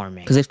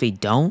platforming. Because if they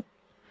don't,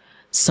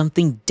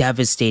 something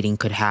devastating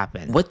could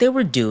happen. What they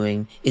were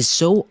doing is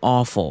so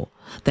awful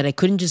that I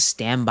couldn't just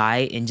stand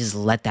by and just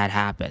let that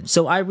happen.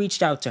 So I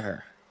reached out to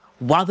her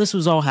while this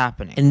was all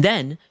happening. And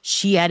then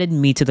she added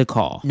me to the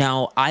call.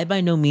 Now, I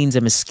by no means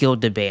am a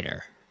skilled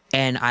debater,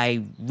 and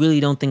I really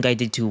don't think I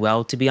did too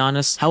well, to be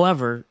honest.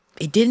 However,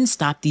 it didn't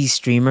stop these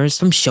streamers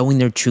from showing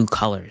their true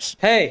colors.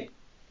 Hey.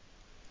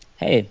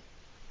 Hey.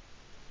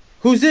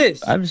 Who's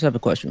this? I just have a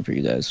question for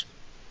you guys.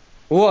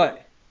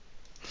 What?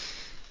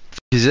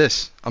 Who's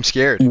this? I'm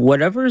scared.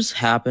 Whatever's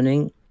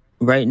happening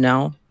right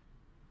now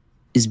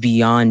is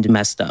beyond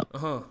messed up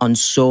on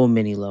so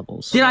many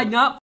levels. Did I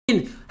not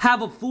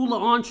have a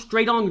full-on,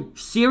 straight-on,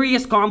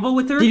 serious convo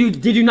with her?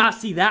 Did you not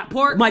see that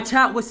part? My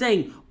chat was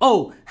saying,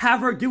 oh,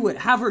 have her do it,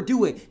 have her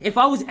do it. If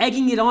I was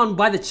egging it on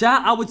by the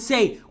chat, I would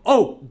say,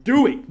 oh,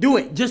 do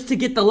it, just to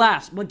get the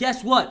laughs. But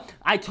guess what?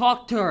 I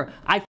talked to her.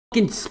 I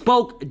fucking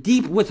spoke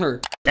deep with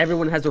her.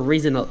 Everyone has a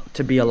reason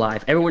to be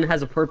alive. Everyone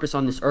has a purpose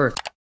on this earth.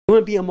 You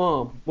want to be a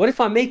mom? What if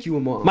I make you a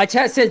mom? My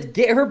chat says,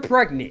 get her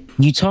pregnant.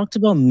 You talked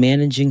about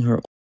managing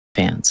her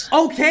fans.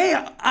 Okay,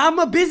 I'm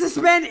a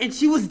businessman and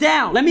she was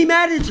down. Let me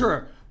manage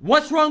her.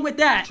 What's wrong with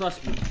that?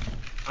 Trust me,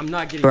 I'm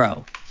not getting...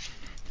 Bro.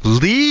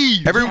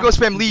 Leave! Everyone go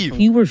spam leave.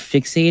 You were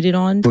fixated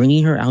on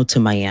bringing her out to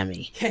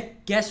Miami.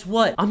 Guess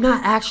what? I'm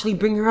not actually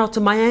bringing her out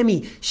to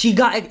Miami. She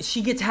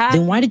gets happy.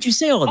 Then why did you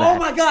say all that? Oh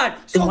my god!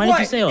 So then why what?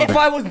 Did you say all if that?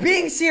 I was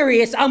being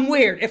serious, I'm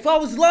weird. If I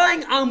was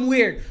lying, I'm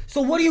weird.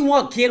 So what do you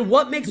want, kid?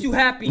 What makes you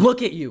happy?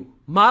 Look at you.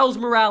 Miles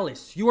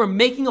Morales. You are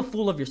making a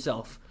fool of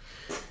yourself.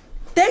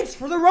 Thanks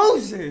for the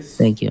roses.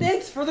 Thank you.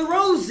 Thanks for the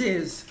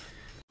roses.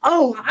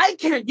 Oh, I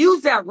can't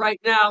use that right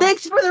now.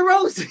 Thanks for the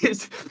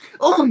roses.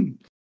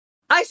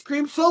 Ice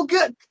cream so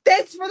good.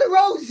 Thanks for the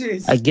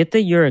roses. I get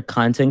that you're a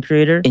content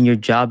creator and your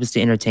job is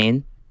to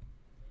entertain.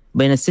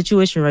 But in a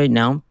situation right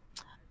now,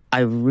 I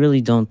really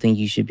don't think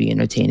you should be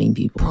entertaining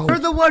people. You're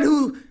the one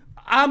who...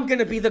 I'm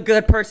gonna be the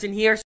good person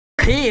here.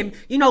 Him.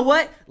 You know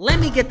what? Let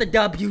me get the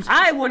W's.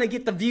 I want to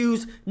get the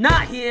views,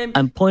 not him.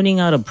 I'm pointing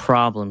out a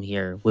problem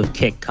here with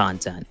Kick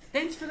content.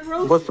 Thanks for the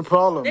roses. What's the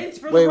problem? Thanks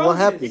for Wait, the roses. what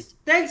happened?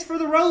 Thanks for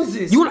the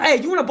roses. You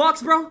want a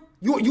box, bro?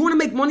 You want to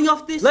make money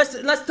off this?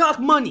 Let's talk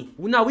money.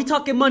 No, we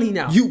talking money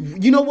now.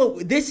 You know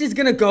what? This is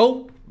gonna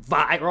go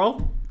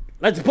viral.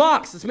 Let's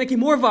box. Let's make it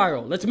more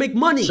viral. Let's make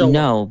money.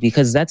 No,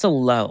 because that's a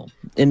low.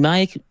 In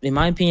my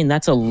opinion,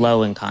 that's a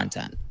low in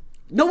content.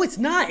 No, it's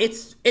not.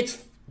 It's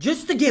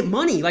just to get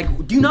money.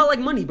 Like, do you not like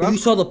money, bro? You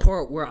saw the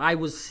part where I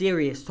was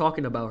serious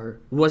talking about her.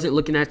 Wasn't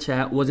looking at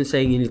chat, wasn't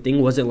saying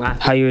anything, wasn't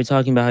laughing. How you were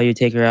talking about how you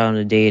take her out on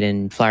a date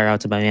and fly her out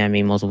to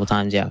Miami multiple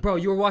times, yeah. Bro,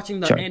 you were watching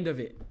the end of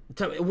it.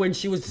 When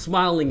she was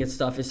smiling and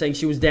stuff and saying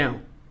she was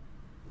down.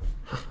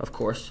 Of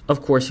course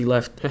he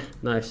left.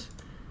 Nice.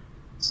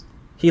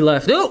 He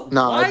left. Dude,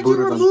 why'd you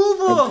remove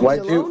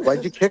him?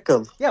 Why'd you kick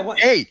him? Yeah, what?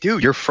 Hey,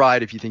 dude, you're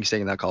fried if you think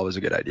staying in that call was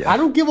a good idea. I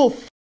don't give a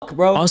fuck,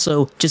 bro.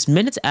 Also, just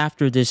minutes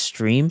after this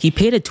stream, he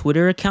paid a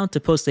Twitter account to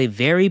post a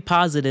very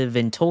positive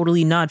and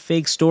totally not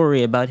fake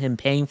story about him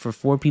paying for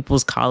 4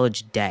 people's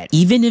college debt.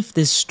 Even if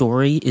this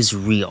story is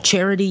real,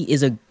 charity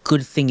is a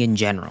good thing in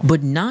general,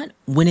 but not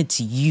when it's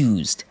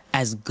used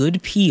as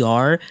good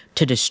PR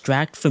to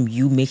distract from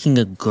you making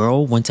a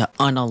girl want to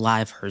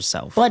unalive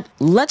herself. But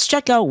let's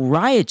check out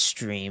Riot's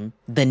stream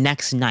the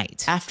next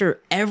night.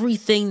 After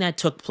everything that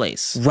took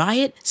place,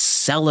 Riot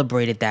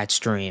celebrated that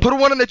stream. Put a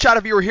 1 in the chat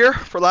if you were here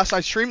for last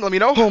night's stream. Let me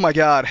know. Oh my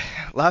god.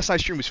 Last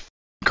night's stream was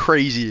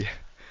crazy.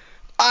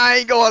 I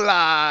ain't gonna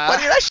lie. But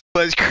that shit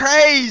was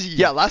crazy.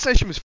 Yeah, last night's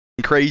stream was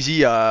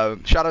crazy.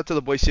 Shout out to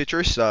the boy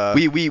Citrus.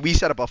 We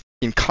set up a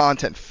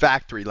content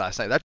factory last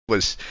night. That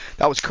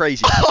was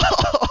crazy.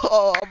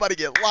 Oh, I'm about to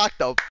get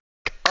locked up.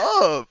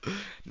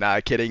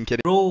 Nah, kidding.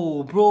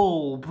 Bro,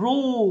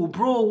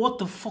 what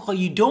the fuck are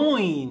you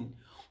doing?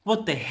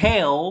 What the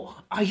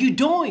hell are you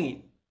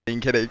doing?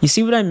 Kidding. You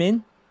see what I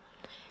mean?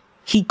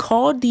 He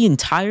called the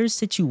entire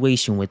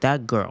situation with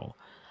that girl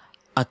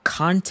a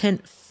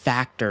content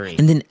factory.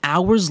 And then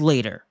hours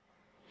later,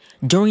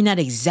 during that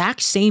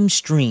exact same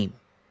stream,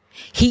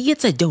 he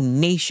gets a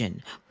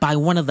donation by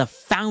one of the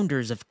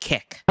founders of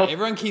Kick.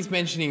 Everyone keeps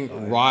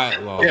mentioning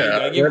Riot Law.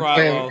 Yeah, give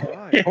Riot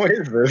Law. What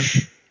is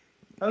this?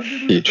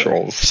 He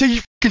trolls. So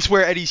you can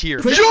swear Eddie's here.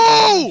 Yo!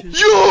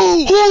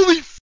 Holy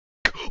f***!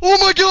 Oh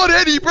my god,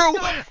 Eddie, bro!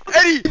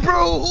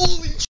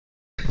 Holy sh**!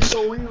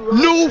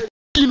 No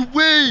f***ing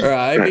way!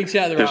 Alright, big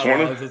shout out to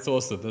Riot Law. That's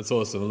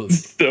awesome.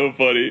 So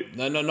funny.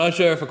 No, not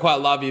sure if I quite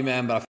love you,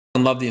 man, but I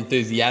f***ing love the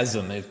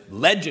enthusiasm. It's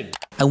legend.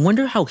 I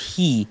wonder how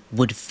he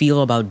would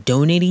feel about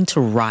donating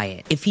to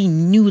Riot if he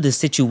knew the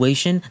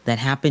situation that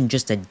happened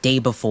just a day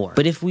before.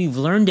 But if we've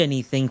learned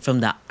anything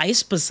from the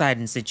Ice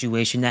Poseidon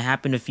situation that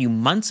happened a few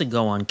months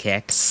ago on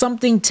Kick,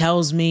 something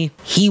tells me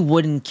he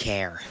wouldn't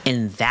care.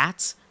 And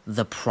that's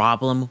the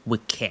problem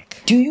with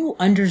Kick. Do you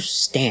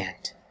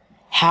understand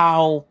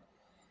how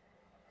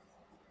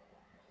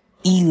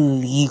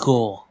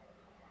illegal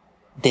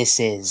this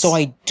is. So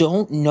I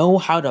don't know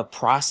how to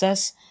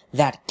process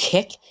that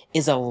Kick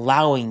is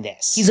allowing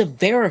this. He's a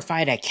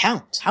verified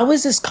account. How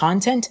is this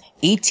content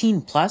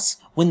 18 plus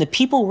when the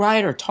people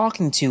Riot are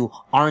talking to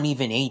aren't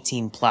even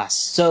 18 plus?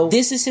 So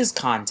this is his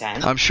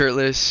content. I'm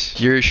shirtless.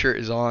 Your shirt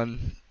is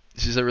on.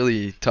 This is a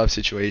really tough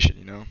situation,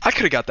 you know? I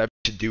could have got that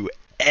to do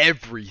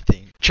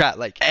everything. Chat,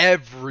 like,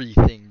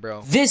 everything,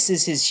 bro. This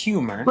is his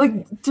humor.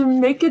 Like, to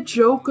make a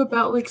joke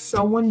about, like,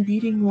 someone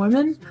beating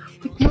women?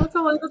 Like, not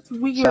that, like, that's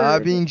weird.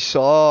 Stop being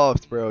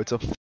soft, bro. It's a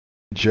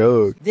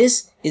joke.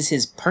 This is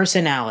his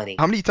personality.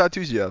 How many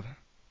tattoos do you have?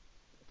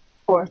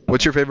 4.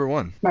 What's your favorite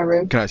one? My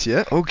rib. Can I see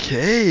it?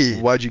 Okay.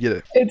 Why'd you get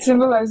it? It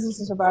symbolizes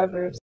the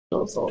survivor of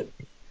sexual assault.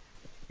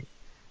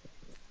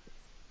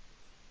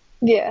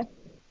 Yeah.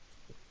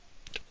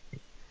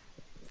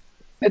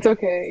 It's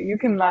okay. You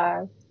can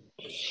laugh.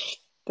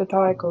 That's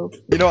how I cope.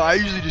 You know, I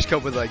usually just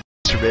come with, like,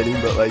 rating,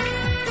 but, like,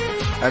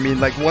 I mean,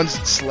 like, one's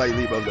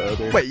slightly above the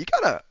other. Wait, you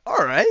gotta...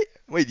 Alright.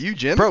 Wait, do you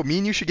gym? Bro, me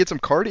and you should get some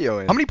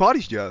cardio in. How many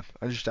bodies do you have?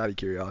 I'm just out of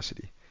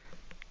curiosity.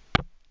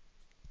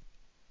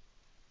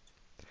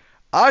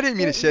 I didn't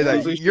mean to say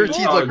that. Your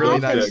teeth look really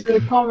nice.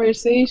 The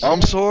conversation.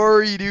 I'm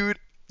sorry, dude.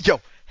 Yo.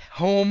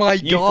 Oh my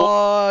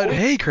god.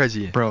 Hey,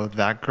 Crazy. Bro,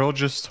 that girl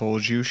just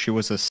told you she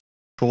was a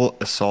sexual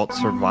assault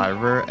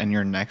survivor, and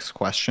your next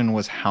question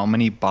was how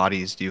many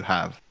bodies do you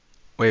have?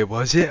 Wait,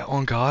 was it?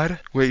 On God?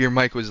 Wait, your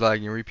mic was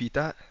lagging. Repeat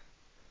that?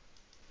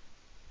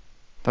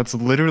 That's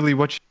literally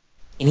what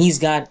And he's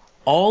got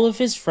all of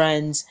his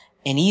friends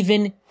and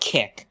even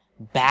Kick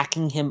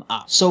backing him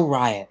up. So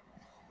Riot,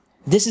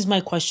 this is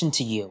my question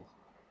to you.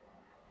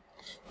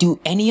 Do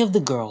any of the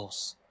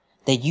girls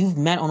that you've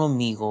met on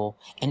Omegle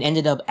and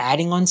ended up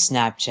adding on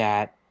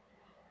Snapchat,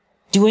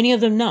 do any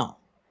of them know?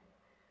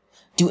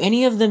 Do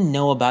any of them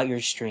know about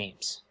your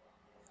streams?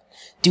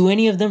 Do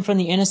any of them from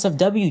the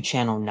NSFW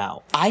channel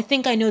know? I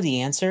think I know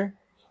the answer,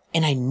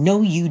 and I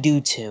know you do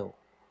too.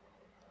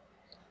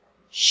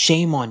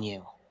 Shame on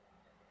you.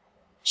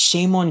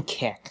 Shame on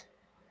Kick.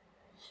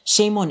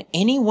 Shame on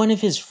any one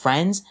of his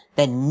friends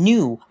that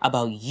knew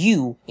about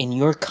you and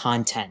your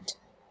content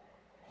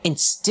and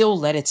still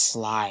let it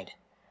slide.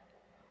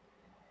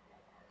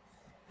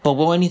 But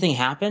will anything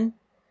happen?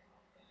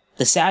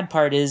 The sad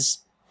part is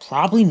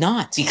probably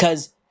not,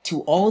 because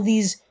to all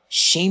these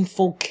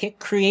shameful Kick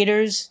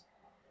creators,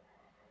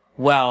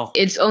 well,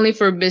 it's only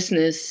for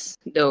business,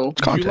 though.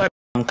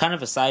 On kind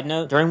of a side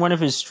note, during one of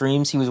his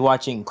streams, he was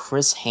watching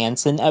Chris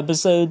Hansen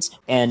episodes,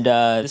 and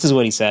this is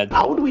what he said.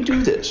 How would we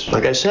do this?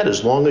 Like I said,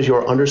 as long as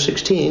you're under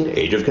 16,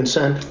 age of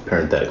consent,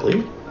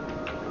 parenthetically,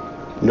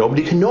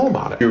 nobody can know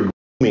about it. You're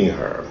grooming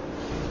her,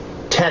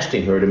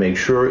 testing her to make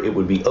sure it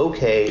would be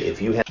okay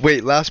if you had...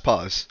 Wait, last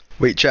pause.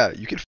 Wait, chat,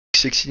 you can f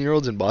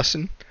 16-year-olds in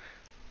Boston?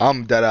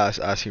 I'm deadass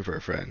asking for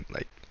a friend.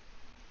 Like,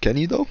 can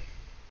you though?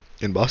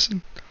 In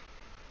Boston?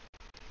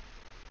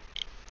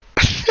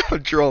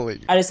 I'm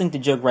trolling. I just think the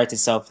joke writes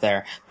itself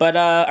there. But,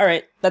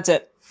 alright, that's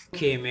it.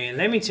 Okay, man,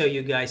 let me tell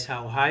you guys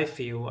how I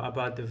feel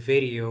about the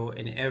video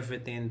and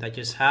everything that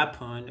just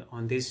happened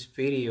on this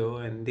video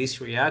and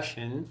this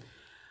reaction.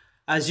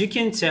 As you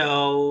can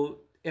tell,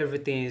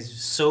 everything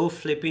is so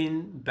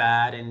flipping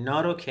bad and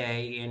not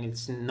okay, and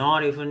it's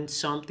not even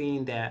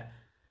something that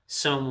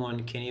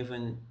someone can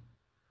even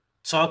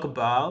talk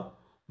about.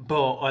 But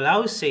all I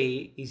would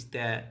say is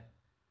that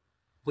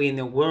we're in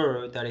a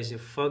world that is a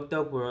fucked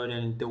up world,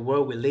 and the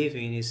world we live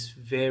in is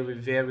very,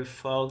 very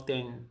fucked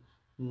and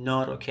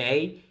not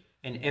okay,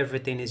 and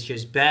everything is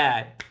just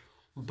bad.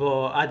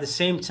 But at the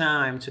same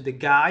time, to the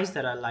guys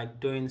that are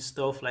like doing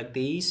stuff like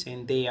this,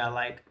 and they are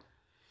like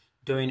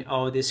doing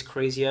all this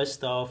crazier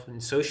stuff on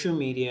social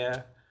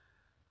media,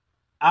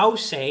 I would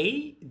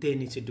say they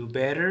need to do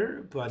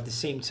better, but at the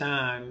same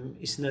time,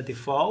 it's not their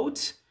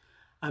fault.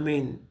 I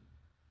mean,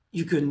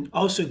 you can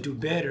also do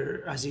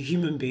better as a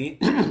human being.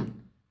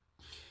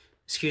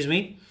 Excuse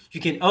me. You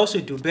can also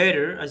do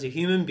better as a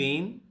human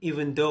being,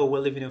 even though we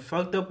live in a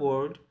fucked up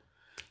world.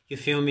 You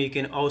feel me? You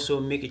can also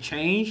make a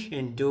change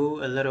and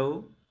do a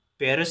little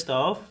better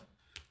stuff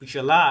with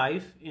your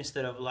life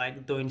instead of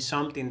like doing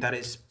something that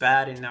is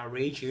bad and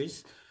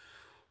outrageous.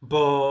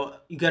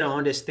 But you gotta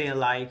understand,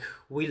 like,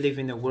 we live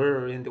in a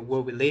world, and the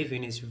world we live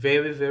in is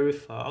very, very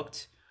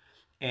fucked,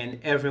 and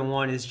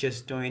everyone is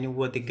just doing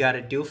what they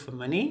gotta do for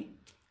money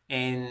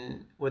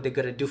and what they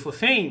gotta do for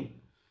fame.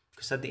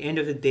 Because at the end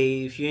of the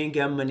day, if you ain't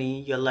got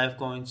money, your life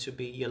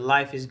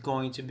is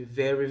going to be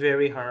very,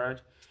 very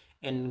hard.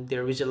 And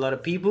there is a lot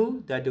of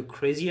people that do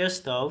crazier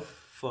stuff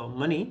for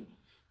money.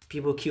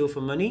 People kill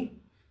for money.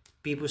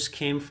 People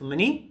scam for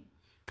money.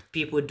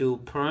 People do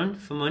porn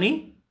for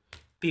money.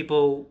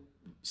 People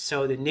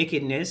sell the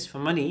nakedness for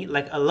money.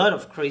 Like, a lot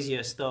of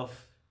crazier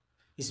stuff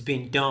is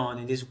being done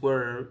in this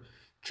world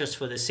just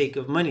for the sake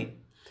of money.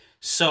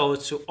 So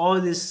to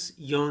all these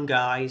young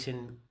guys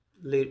and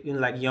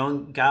like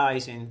young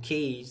guys and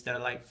kids that are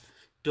like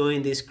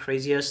doing this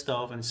crazier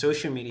stuff on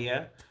social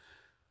media,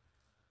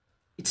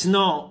 it's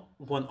not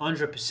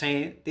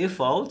 100% their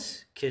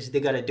fault, because they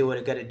gotta do what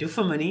they gotta do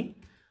for money.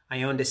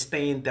 I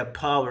understand the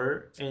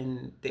power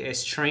and the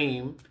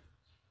extreme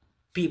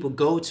people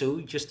go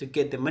to just to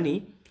get the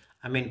money.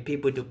 I mean,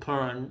 people do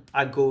porn.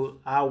 I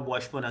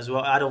watch porn as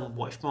well. I don't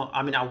watch porn.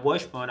 I mean, I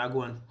watch porn. I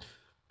go on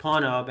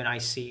Pornhub and I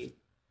see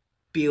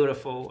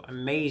beautiful,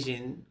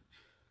 amazing,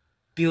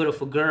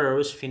 beautiful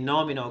girls,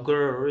 phenomenal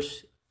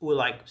girls who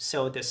like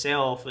sell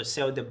themselves or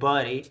sell their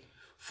body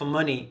for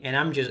money. And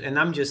I'm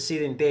just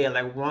sitting there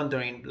like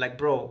wondering, like,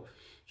 bro,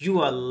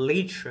 you are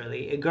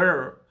literally a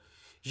girl.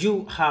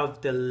 You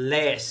have the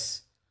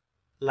less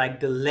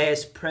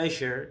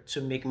pressure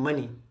to make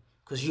money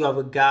because you have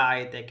a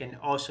guy that can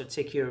also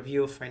take care of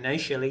you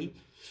financially.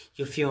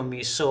 You feel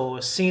me? So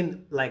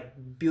seeing like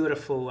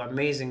beautiful,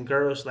 amazing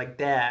girls like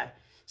that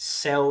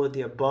sell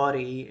their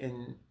body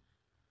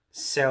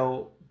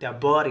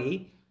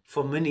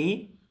for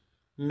money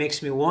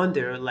makes me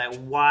wonder, like,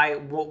 why,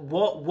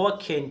 what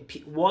can't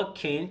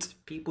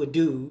people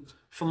do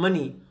for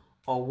money?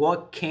 Or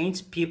what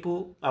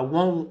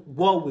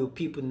will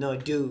people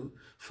not do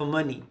for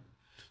money?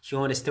 You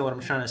understand what I'm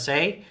trying to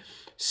say?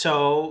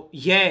 So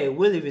yeah,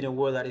 we live in a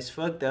world that is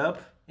fucked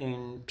up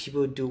and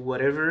people do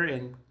whatever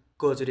and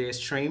go to the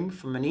extreme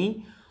for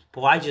money.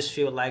 But I just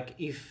feel like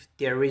if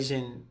there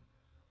isn't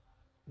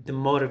the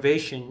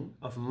motivation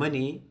of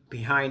money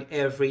behind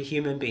every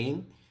human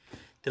being,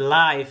 the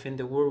life and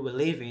the world we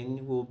live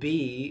in will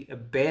be a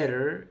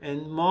better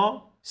and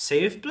more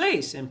safe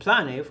place and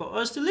planet for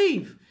us to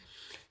live.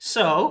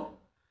 So,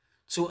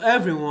 to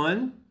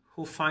everyone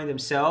who find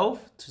themselves,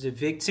 to the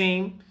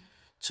victim,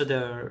 to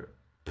the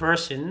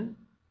person,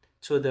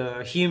 to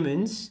the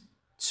humans,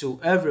 to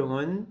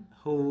everyone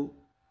who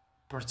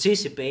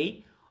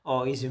participate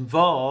or is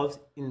involved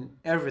in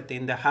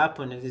everything that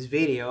happened in this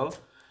video,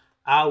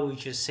 I would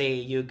just say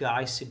you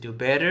guys to do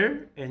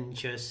better and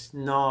just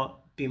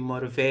not be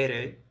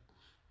motivated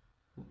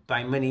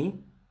by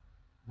money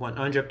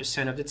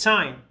 100% of the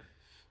time.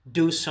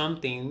 Do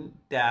something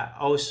that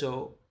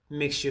also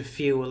makes you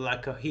feel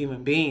like a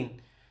human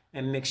being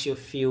and makes you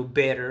feel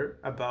better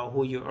about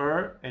who you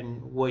are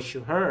and what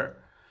you are.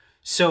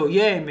 So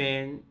yeah,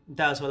 man,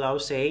 that's all I'll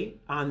say.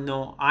 I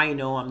know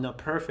I'm not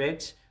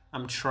perfect.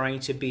 I'm trying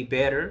to be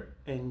better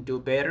and do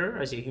better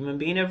as a human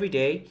being every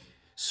day.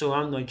 So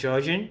I'm not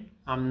judging.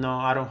 I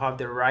don't have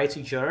the right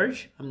to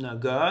judge. I'm not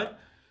God.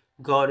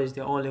 God is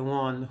the only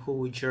one who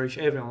will judge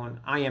everyone.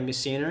 I am a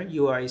sinner.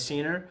 You are a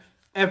sinner.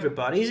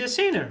 Everybody is a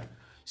sinner.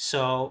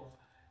 So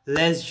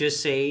let's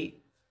just say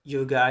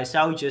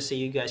I would just say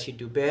you guys should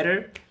do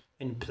better.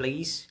 And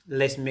please,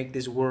 let's make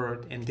this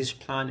world and this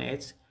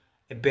planet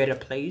a better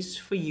place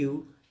for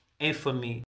you and for me.